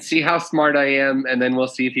and see how smart I am, and then we'll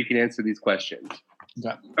see if you can answer these questions.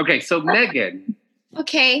 Okay, so Megan.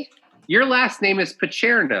 Okay. Your last name is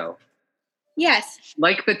Pacherno. Yes.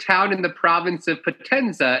 Like the town in the province of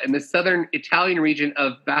Potenza in the southern Italian region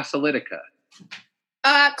of Basilicata.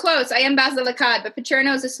 Close. I am Basilicata, but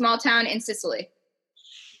Pacherno is a small town in Sicily.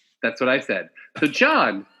 That's what I said. So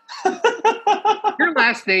John, your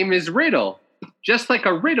last name is Riddle, just like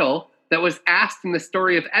a riddle that was asked in the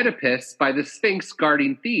story of Oedipus by the Sphinx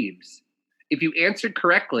guarding Thebes. If you answered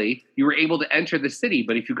correctly, you were able to enter the city,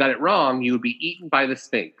 but if you got it wrong, you would be eaten by the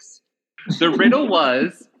Sphinx. The riddle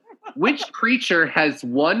was, which creature has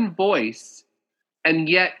one voice and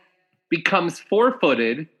yet becomes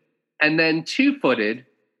 4-footed and then 2-footed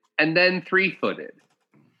and then 3-footed?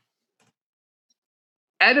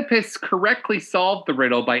 Oedipus correctly solved the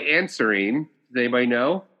riddle by answering, does anybody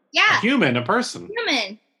know? Yeah. A human, a person.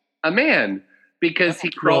 Human. A man, because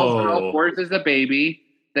he crawls on all fours as a baby,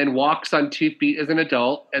 then walks on 2 feet as an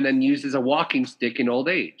adult, and then uses a walking stick in old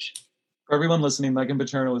age. For everyone listening, Megan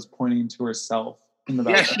Pacherno was pointing to herself in the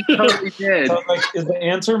background. Yeah, she totally did. So I was like, is the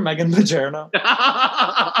answer Megan Pacherno?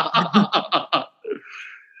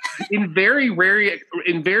 in very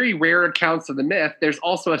rare accounts of the myth, there's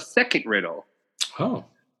also a second riddle. Oh.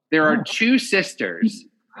 There are two sisters.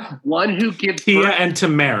 One who gives Tia birth and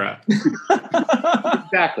Tamara.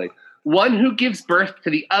 Exactly. One who gives birth to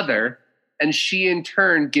the other, and she in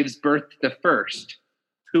turn gives birth to the first.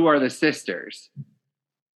 Who are the sisters?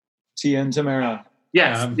 Tia and Tamara.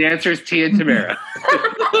 Yes, the answer is Tia and Tamara.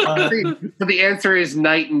 So the answer is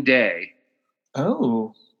night and day.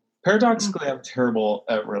 Oh. Paradoxically, I'm terrible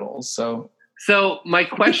at riddles, so my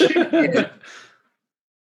question is,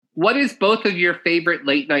 what is both of your favorite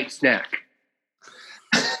late night snack?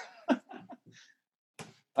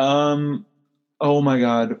 Oh my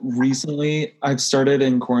God. Recently, I've started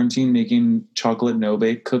in quarantine making chocolate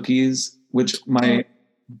no-bake cookies, which my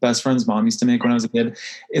best friend's mom used to make when I was a kid.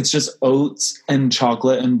 It's just oats and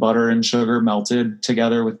chocolate and butter and sugar melted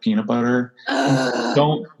together with peanut butter.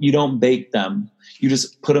 You don't bake them. You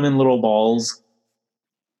just put them in little balls.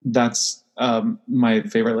 That's my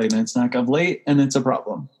favorite late night snack of late, and it's a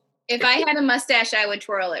problem. If I had a mustache, I would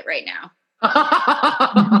twirl it right now.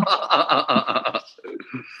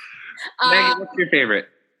 Megan, what's your favorite?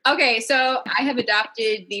 Okay, so I have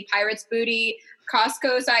adopted the Pirate's Booty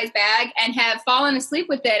Costco size bag and have fallen asleep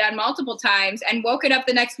with it on multiple times and woken up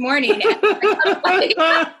the next morning.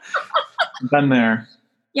 Been there.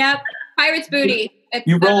 Yep, Pirate's Booty.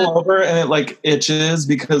 You roll over and it like itches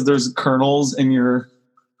because there's kernels in your.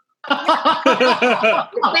 The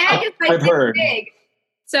bag is like I've heard. big.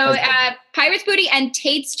 So Pirate's Booty and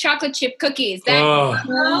Tate's chocolate chip cookies.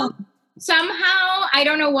 That somehow, I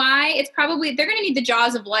don't know why. It's probably they're going to need the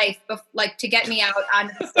jaws of life, to get me out on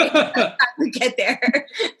the stage. We get there.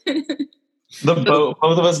 The boat.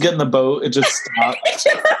 Both of us get in the boat. It just stops.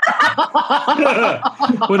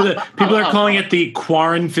 People are calling it the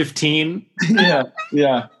Quarren 15.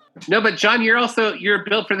 Yeah. No, but John, you're a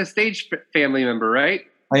Built for the Stage family member, right?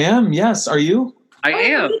 I am. Yes. Are you? I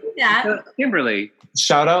am. Yeah. Kimberly.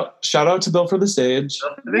 Shout out to Built for the Stage.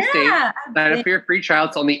 Built for the Stage. Sign up for your free trial.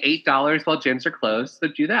 It's only $8 while gyms are closed. So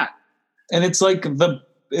do that. And it's like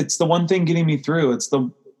it's the one thing getting me through.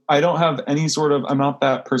 I don't have any sort of, I'm not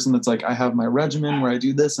that person that's like, I have my regimen where I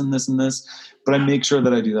do this and this and this, but I make sure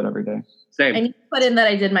that I do that every day. Same. I need to put in that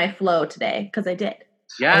I did my flow today because I did.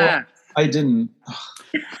 Yeah. I didn't.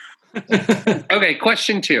 Okay,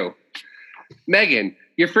 question 2. Megan,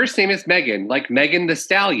 your first name is Megan, like Megan Thee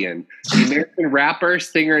Stallion, the American rapper,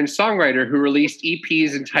 singer, and songwriter who released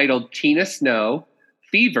EPs entitled Tina Snow,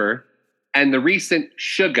 Fever, and the recent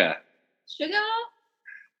Sugar.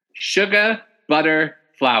 Sugar, butter,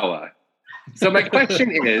 flour. So my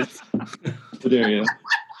question is, How dare you?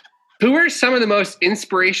 who are some of the most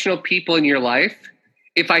inspirational people in your life?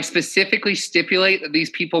 If I specifically stipulate that these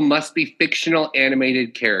people must be fictional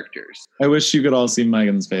animated characters. I wish you could all see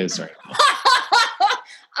Megan's face right now.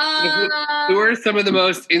 Who are some of the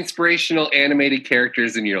most inspirational animated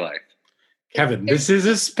characters in your life? Kevin, this is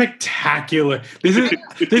a spectacular. This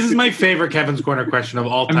is my favorite Kevin's Corner question of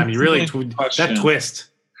all time. You really that twist.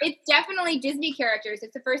 It's definitely Disney characters.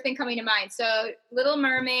 It's the first thing coming to mind. So Little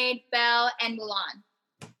Mermaid, Belle, and Mulan.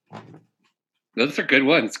 Those are good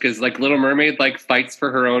ones because like Little Mermaid fights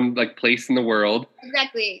for her own place in the world.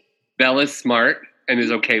 Exactly. Belle is smart and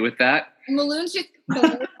is okay with that. And Maloon's just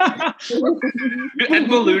and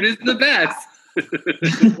Maloon is the best.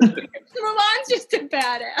 Mulan's just a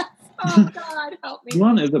badass. Oh God, help me.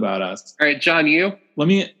 Mulan is a badass. All right, John, you? Let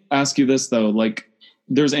me ask you this though.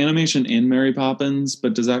 There's animation in Mary Poppins,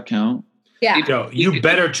 but does that count? Yeah. You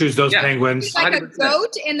better choose those penguins. She's like 100%. A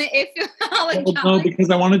goat in the No, because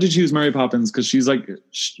I wanted to choose Mary Poppins because she's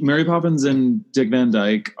Mary Poppins and Dick Van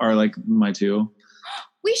Dyke are my two.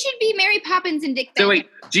 We should be Mary Poppins and Dick Van Dyke. So wait,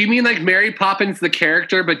 do you mean Mary Poppins the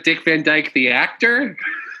character, but Dick Van Dyke the actor?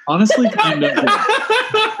 Honestly, kind of.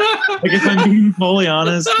 If I'm being fully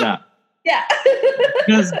honest, yeah. Yeah.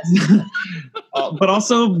 Because, but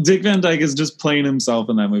also Dick Van Dyke is just playing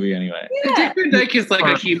himself in that movie anyway. Yeah. Dick Van Dyke is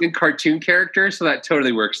a human cartoon character, so that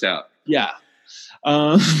totally works out. Yeah.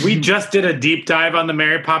 We just did a deep dive on the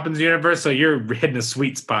Mary Poppins universe, so you're hitting a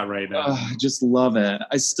sweet spot right now. I just love it.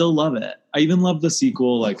 I still love it. I even love the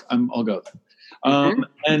sequel. I'll go there. And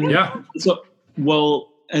and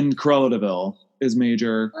Cruella de Vil is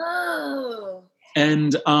major. Oh.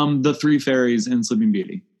 And the Three Fairies in Sleeping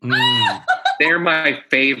Beauty. They're my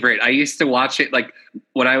favorite. I used to watch it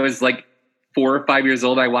when I was 4 or 5 years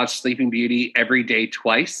old. I watched Sleeping Beauty every day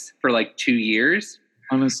twice for 2 years.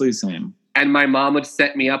 Honestly, same. And my mom would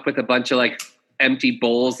set me up with a bunch of empty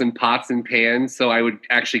bowls and pots and pans, so I would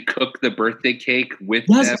actually cook the birthday cake with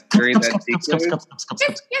them during that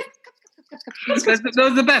sequence. Those are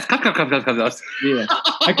the best. Cups. Yeah,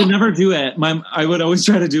 I could never do it. I would always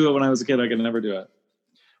try to do it when I was a kid. I could never do it.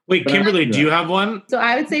 Wait, But Kimberly, do you have one? So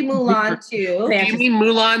I would say Mulan 2. Do you mean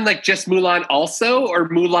Mulan, like just Mulan also, or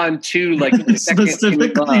Mulan 2, like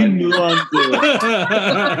Specifically Mulan 2?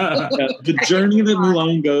 Yeah, the journey that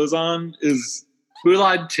Mulan goes on is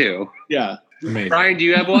Mulan 2. Yeah. Amazing. Brian, do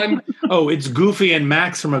you have one? Oh, it's Goofy and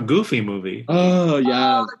Max from a Goofy movie. Oh,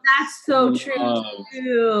 yeah. Oh, that's so true.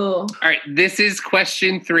 All right, this is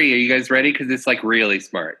question 3. Are you guys ready? Because it's like really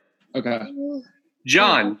smart. Okay.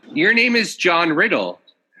 John, your name is John Riddle,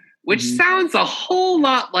 which sounds a whole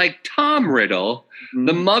lot like Tom Riddle,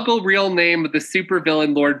 the Muggle real name of the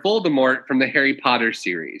supervillain Lord Voldemort from the Harry Potter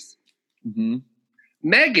series.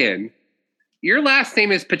 Megan, your last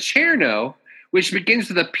name is Pacherno, which begins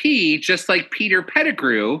with a P, just like Peter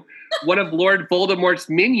Pettigrew, one of Lord Voldemort's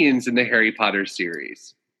minions in the Harry Potter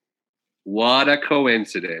series. What a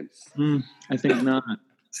coincidence. I think not.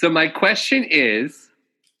 So my question is,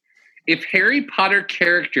 if Harry Potter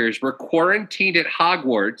characters were quarantined at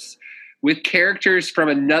Hogwarts with characters from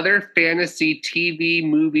another fantasy TV,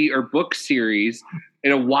 movie, or book series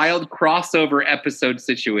in a wild crossover episode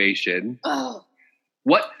situation,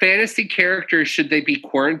 what fantasy characters should they be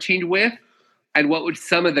quarantined with? And what would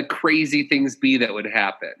some of the crazy things be that would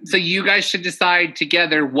happen? So you guys should decide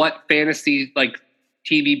together what fantasy, like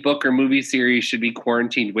TV, book, or movie series should be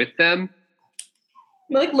quarantined with them.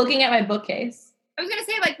 I'm like looking at my bookcase. I was gonna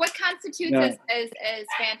say, like, what constitutes as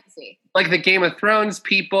fantasy? Like the Game of Thrones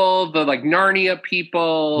people, the like Narnia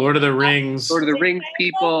people, Lord of the Rings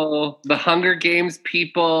people, the Hunger Games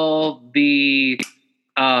people, the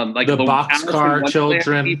like the Boxcar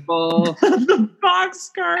Children people. The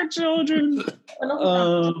Boxcar Children.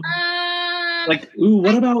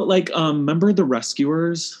 What about like remember the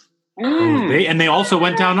Rescuers? They also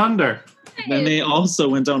went down under. Then they also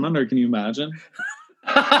went down under. Can you imagine?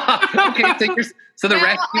 Okay, so the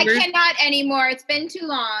Rescuers. I cannot anymore. It's been too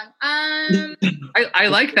long. I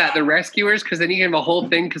like that, the Rescuers, because then you can have a whole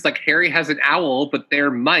thing. Because like Harry has an owl, but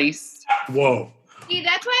they're mice. Whoa. See,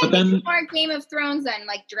 that's why I think more Game of Thrones then,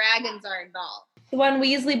 like dragons are involved. The one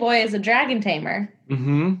Weasley boy is a dragon tamer.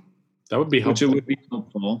 That would be helpful. Which it would be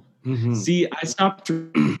helpful. See, I stopped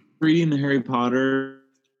reading the Harry Potter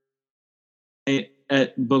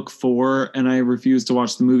at book 4, and I refuse to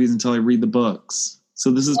watch the movies until I read the books.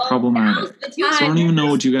 So this is problematic. So I don't even know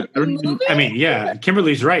what you got. I mean, yeah,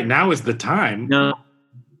 Kimberly's right. Now is the time. No,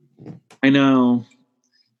 I know.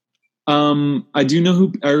 I do know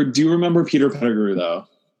who. Or do you remember Peter Pettigrew though?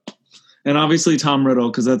 And obviously Tom Riddle,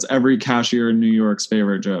 because that's every cashier in New York's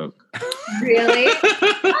favorite joke. Really?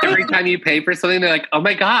 Every time you pay for something, they're like, "Oh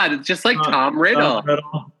my god, it's just like Tom Riddle."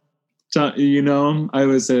 You know him? I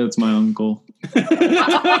always say it's my uncle.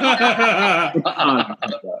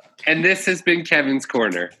 And this has been Kevin's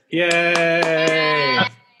Corner. Yay!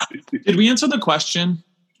 Did we answer the question?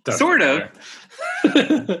 Sort of.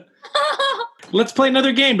 Let's play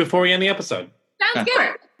another game before we end the episode. Sounds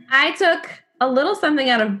good. I took a little something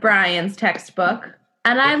out of Brian's textbook,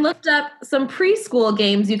 and I looked up some preschool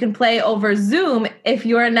games you can play over Zoom if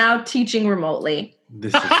you are now teaching remotely.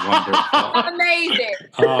 This is wonderful. Amazing.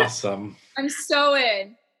 Awesome. I'm so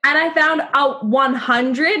in. And I found out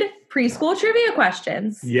 100 preschool trivia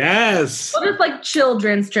questions. Yes. Well, just like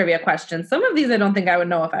children's trivia questions. Some of these I don't think I would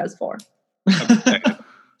know if I was 4.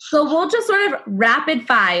 So we'll just sort of rapid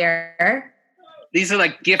fire. These are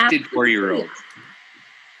like gifted 4-year-olds.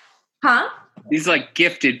 Huh? These are like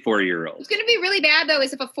gifted 4-year-olds. It's going to be really bad, though,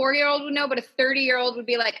 is if a 4-year-old would know, but a 30-year-old would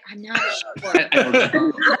be like, I'm not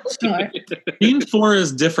sure. Being 4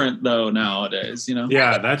 is different, though, nowadays, you know?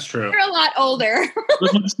 Yeah, that's true. You're a lot older. It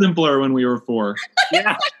was much simpler when we were 4.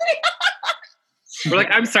 Yeah. We're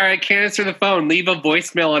like, I'm sorry, I can't answer the phone. Leave a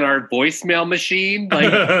voicemail on our voicemail machine.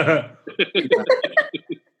 Like,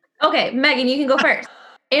 Okay, Megan, you can go first.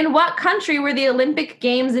 In what country were the Olympic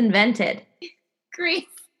Games invented? Greece.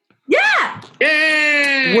 Yeah!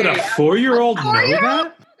 yay! Would a 4-year-old know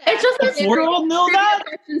that? It's just A 4-year-old know that?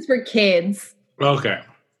 questions for kids. Okay.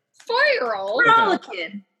 4-year-old. We're all a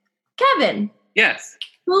kid. Kevin, Yes.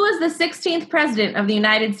 who was the 16th president of the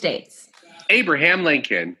United States? Abraham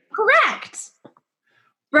Lincoln. Correct.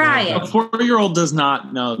 Brian. A 4-year-old does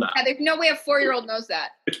not know that. Yeah, there's no way a 4-year-old knows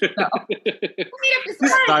that. No.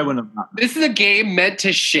 I wouldn't have known. This is a game meant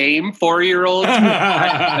to shame 4-year-olds who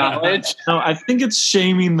lack knowledge. No, I think it's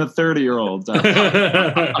shaming the 30-year-olds.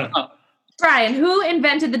 Brian, who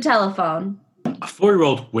invented the telephone? A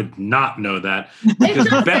 4-year-old would not know that because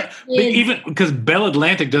because Bell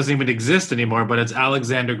Atlantic doesn't even exist anymore, but it's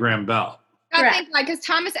Alexander Graham Bell. God, thank God, because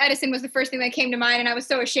Thomas Edison was the first thing that came to mind, and I was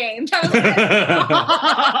so ashamed. I was like,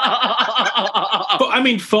 I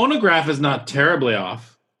mean, phonograph is not terribly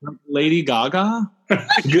off. Lady Gaga?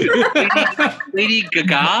 Lady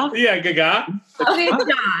Gaga? Yeah, Gaga. Okay,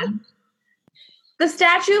 John. The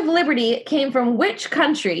Statue of Liberty came from which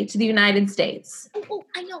country to the United States? oh,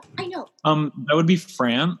 I know. That would be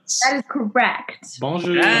France. That is correct.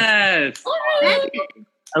 Bonjour. Yes. I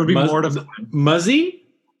would be mortified. Muzzy?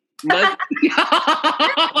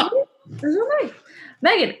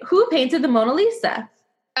 Megan, who painted the Mona Lisa?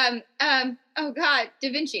 Oh God,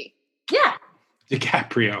 Da Vinci. Yeah.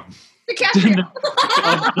 DiCaprio. DiCaprio.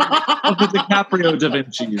 Of the DiCaprio Da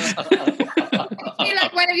Vinci's. You're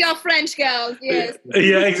like one of your French girls, yes.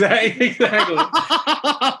 Yeah, exactly.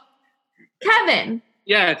 Kevin.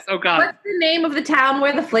 Yes. Oh God. What's the name of the town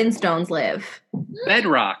where the Flintstones live?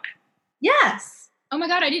 Bedrock. Yes. Oh my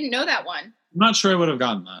God, I didn't know that one. I'm not sure I would have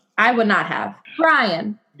gotten that. I would not have.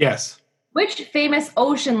 Brian. Yes. Which famous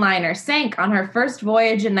ocean liner sank on her first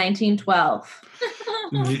voyage in 1912?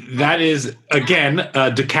 That is, again,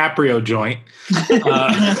 a DiCaprio joint.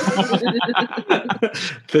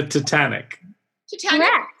 The Titanic.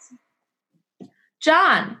 Correct.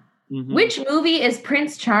 John, which movie is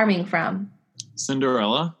Prince Charming from?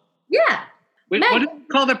 Cinderella? Yeah. Wait, what do you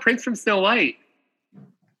call the prince from Snow White?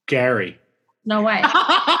 Gary. No way.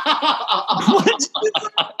 What?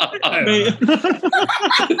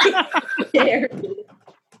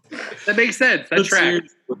 That makes sense. That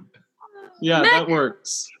tracks. Yeah, that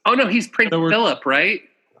works. Oh no, he's Prince Philip, right?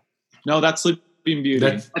 No, that's Sleeping Beauty.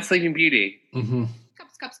 That's Sleeping Beauty. Mm-hmm.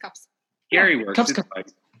 Cups. Gary works. Cups.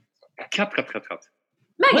 Cups.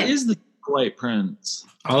 Megan. What is the White Prince?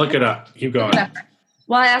 I'll look it up. Keep going.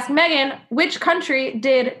 Well, I asked Megan, which country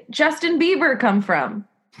did Justin Bieber come from?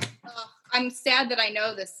 I'm sad that I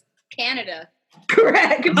know this. Canada.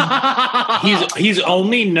 Correct. He's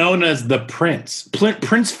only known as the Prince.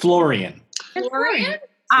 Prince Florian. Florian?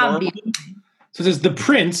 Obviously. So there's the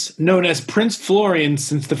Prince, known as Prince Florian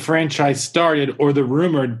since the franchise started, or the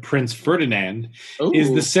rumored Prince Ferdinand,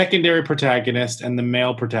 is the secondary protagonist and the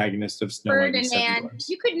male protagonist of Snow White and the Seven Dwarfs.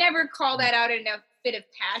 You could never call that out in a fit of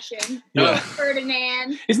passion. Yeah.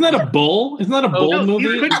 Ferdinand. Isn't that a bull? Isn't that a bull movie?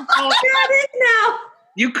 You couldn't call now.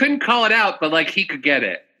 You couldn't call it out, but like he could get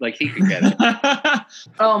it.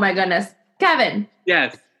 Oh my goodness. Kevin.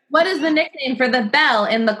 Yes. What is the nickname for the bell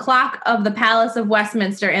in the clock of the Palace of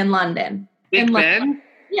Westminster in London? Big Ben?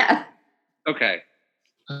 Yeah. Okay.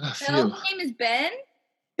 Bell's name is Ben?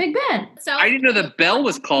 Big Ben. So I didn't know the bell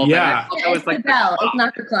was called Yeah. that. That was It's like the bell. It's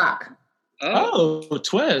not the clock. Oh,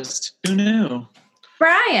 twist. Who knew?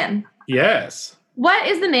 Brian. Yes. What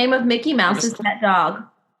is the name of Mickey Mouse's pet dog?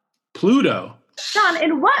 Pluto. John,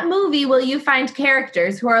 in what movie will you find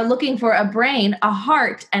characters who are looking for a brain, a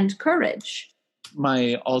heart, and courage?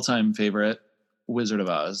 My all-time favorite, Wizard of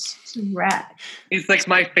Oz. Correct. It's like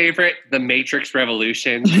my favorite, The Matrix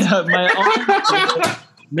Revolution. Yeah, my all-time favorite,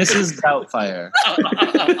 Mrs. Doubtfire.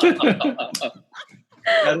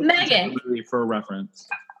 Megan. For a reference.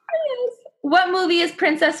 What movie is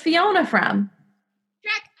Princess Fiona from?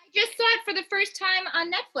 Jack, I just saw it for the first time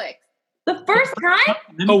on Netflix. The first time?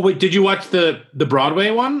 Oh, wait, did you watch the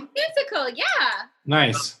Broadway one? Musical, yeah.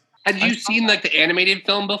 Nice. Had you seen like the animated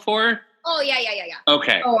film before? Oh, yeah.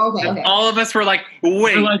 Okay. Oh, okay. And all of us were like,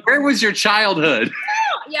 wait, where was your childhood?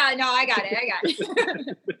 Yeah, no, I got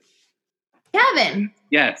it. Kevin.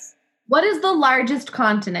 Yes. What is the largest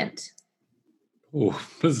continent? Oh,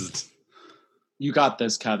 this is... You got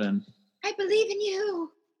this, Kevin. I believe in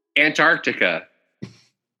you. Antarctica.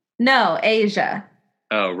 No, Asia.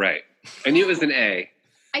 Oh, right. I knew it was an A.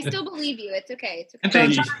 I still believe you. It's okay.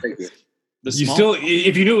 Thank you. You still,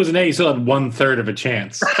 if you knew it was an A, you still had 1/3 of a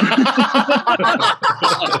chance.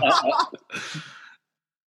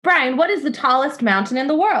 Brian, what is the tallest mountain in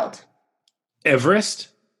the world? Everest?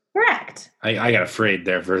 Correct. I got afraid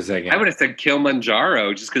there for a second. I would have said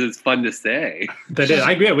Kilimanjaro just because it's fun to say. That is,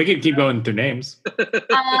 yeah, we could keep going through names.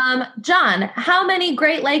 John, how many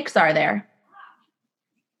Great Lakes are there?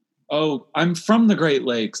 Oh, I'm from the Great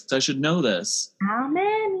Lakes. I should know this. How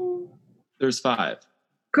many? There's 5.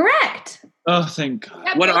 Correct. Oh, thank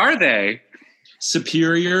God. What are they?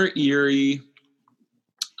 Superior, Erie.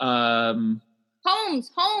 Holmes.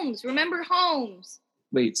 Remember Holmes.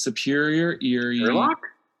 Wait, Superior, Erie. Sherlock?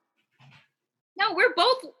 No, we're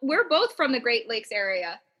both from the Great Lakes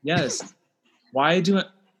area. Yes. Why do it?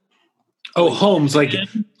 Oh, Holmes, like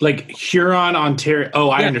Huron, Ontario.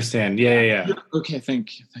 Oh, I understand. Yeah. Okay, thank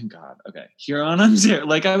God. Okay, Huron, Ontario.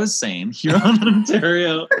 Like I was saying, Huron,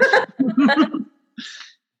 Ontario.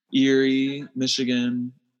 Erie,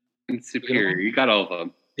 Michigan. And Superior. You got all of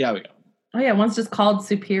them. Yeah, we go. Oh, yeah. One's just called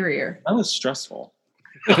Superior. That was stressful.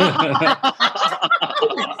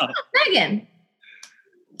 Megan,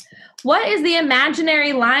 what is the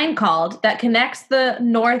imaginary line called that connects the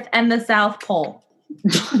North and the South Pole?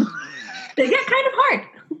 They get kind of hard.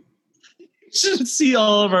 You should see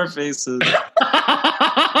all of our faces.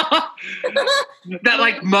 That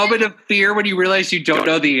like moment of fear when you realize you don't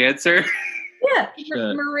know the answer. Yeah.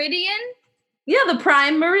 Meridian? Yeah, the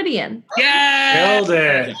prime meridian. Yeah. Nailed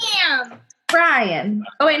it. Damn. Brian.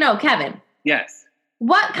 Oh, wait, no, Kevin. Yes.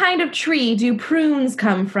 What kind of tree do prunes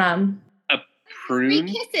come from? A Three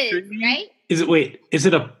prune. kisses, right? Is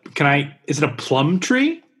it a plum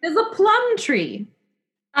tree? It's a plum tree.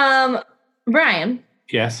 Brian,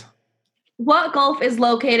 Yes. what gulf is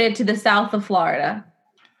located to the south of Florida?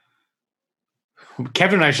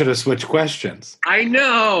 Kevin and I should have switched questions. I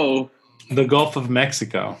know. The Gulf of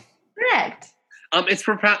Mexico. Correct. It's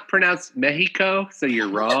pronounced Mexico, so you're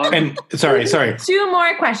wrong. And sorry. 2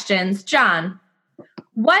 more questions. John,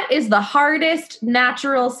 what is the hardest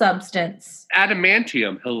natural substance?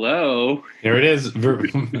 Adamantium. Hello. There it is.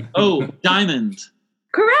 Oh, diamond.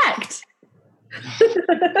 Correct.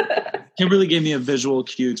 Kimberly gave me a visual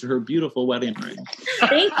cue to her beautiful wedding ring.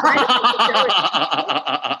 Thank you.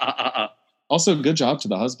 Also, good job to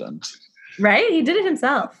the husband. Right? He did it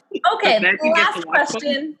himself. Okay, Then the you get last the last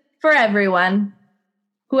question for everyone.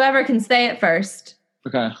 Whoever can say it first.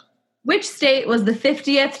 Okay. Which state was the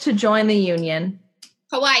 50th to join the Union?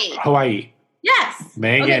 Hawaii. Yes.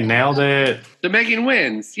 Megan Okay. nailed it. So Megan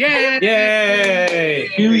wins. Yay! Yay!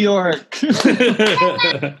 New York.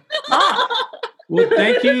 Well,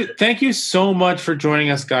 thank you so much for joining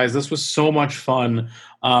us, guys. This was so much fun.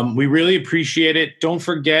 We really appreciate it. Don't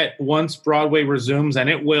forget, once Broadway resumes, and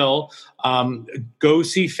it will, go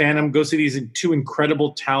see Phantom. Go see these 2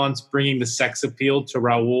 incredible talents bringing the sex appeal to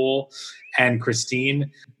Raul and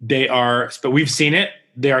Christine. But we've seen it.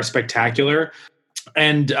 They are spectacular.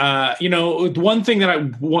 And, one thing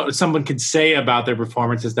that someone could say about their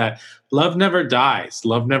performance is that love never dies.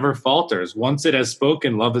 Love never falters. Once it has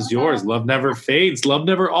spoken, love is yours. Love never fades. Love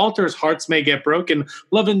never alters. Hearts may get broken.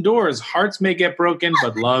 Love endures. Hearts may get broken,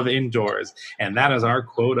 but love endures. And that is our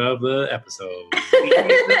quote of the episode.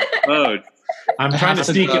 I'm trying to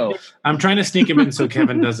sneak him in so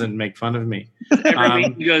Kevin doesn't make fun of me. Every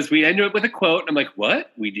week he goes, we end it with a quote. I'm like,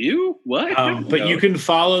 what? We do? What? But you can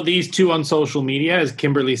follow these 2 on social media, as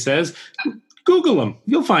Kimberly says. Google them.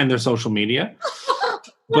 You'll find their social media.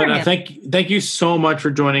 But thank you so much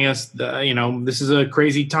for joining us. This is a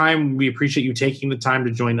crazy time. We appreciate you taking the time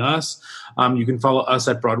to join us. You can follow us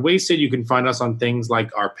at Broadwasted. You can find us on things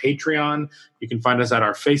like our Patreon. You can find us at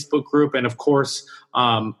our Facebook group. And, of course,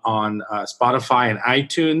 on Spotify and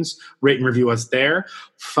iTunes. Rate and review us there.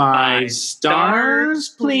 5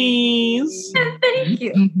 stars, please. Thank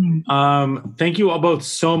you. Thank you all both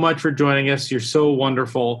so much for joining us. You're so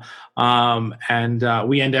wonderful. And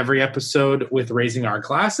we end every episode with raising our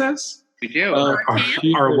glasses. We do.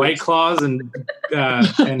 Our White Claws and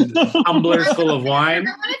tumblers full of wine.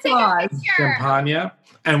 Champagne.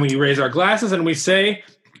 And we raise our glasses and we say,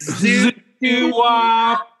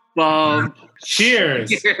 Zoo-wop.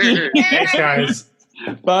 Cheers. Thanks, guys.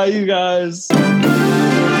 Bye, you guys.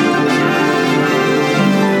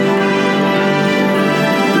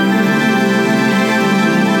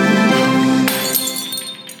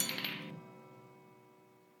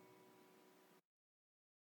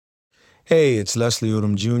 Hey, it's Leslie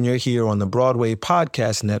Odom Jr. here on the Broadway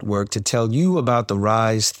Podcast Network to tell you about the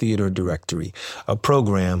Rise Theater Directory, a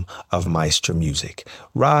program of Maestro Music.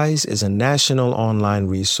 Rise is a national online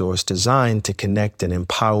resource designed to connect and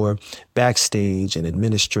empower backstage and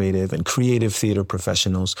administrative and creative theater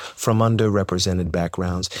professionals from underrepresented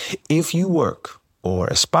backgrounds. If you work or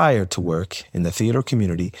aspire to work in the theater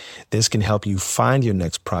community, this can help you find your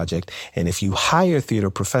next project. And if you hire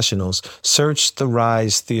theater professionals, search the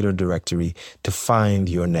Rise Theater Directory to find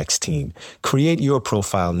your next team. Create your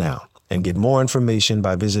profile now and get more information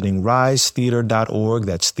by visiting risetheater.org.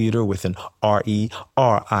 That's theater with an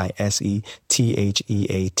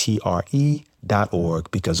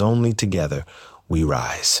RERISETHEATRE.org, because only together we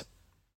rise.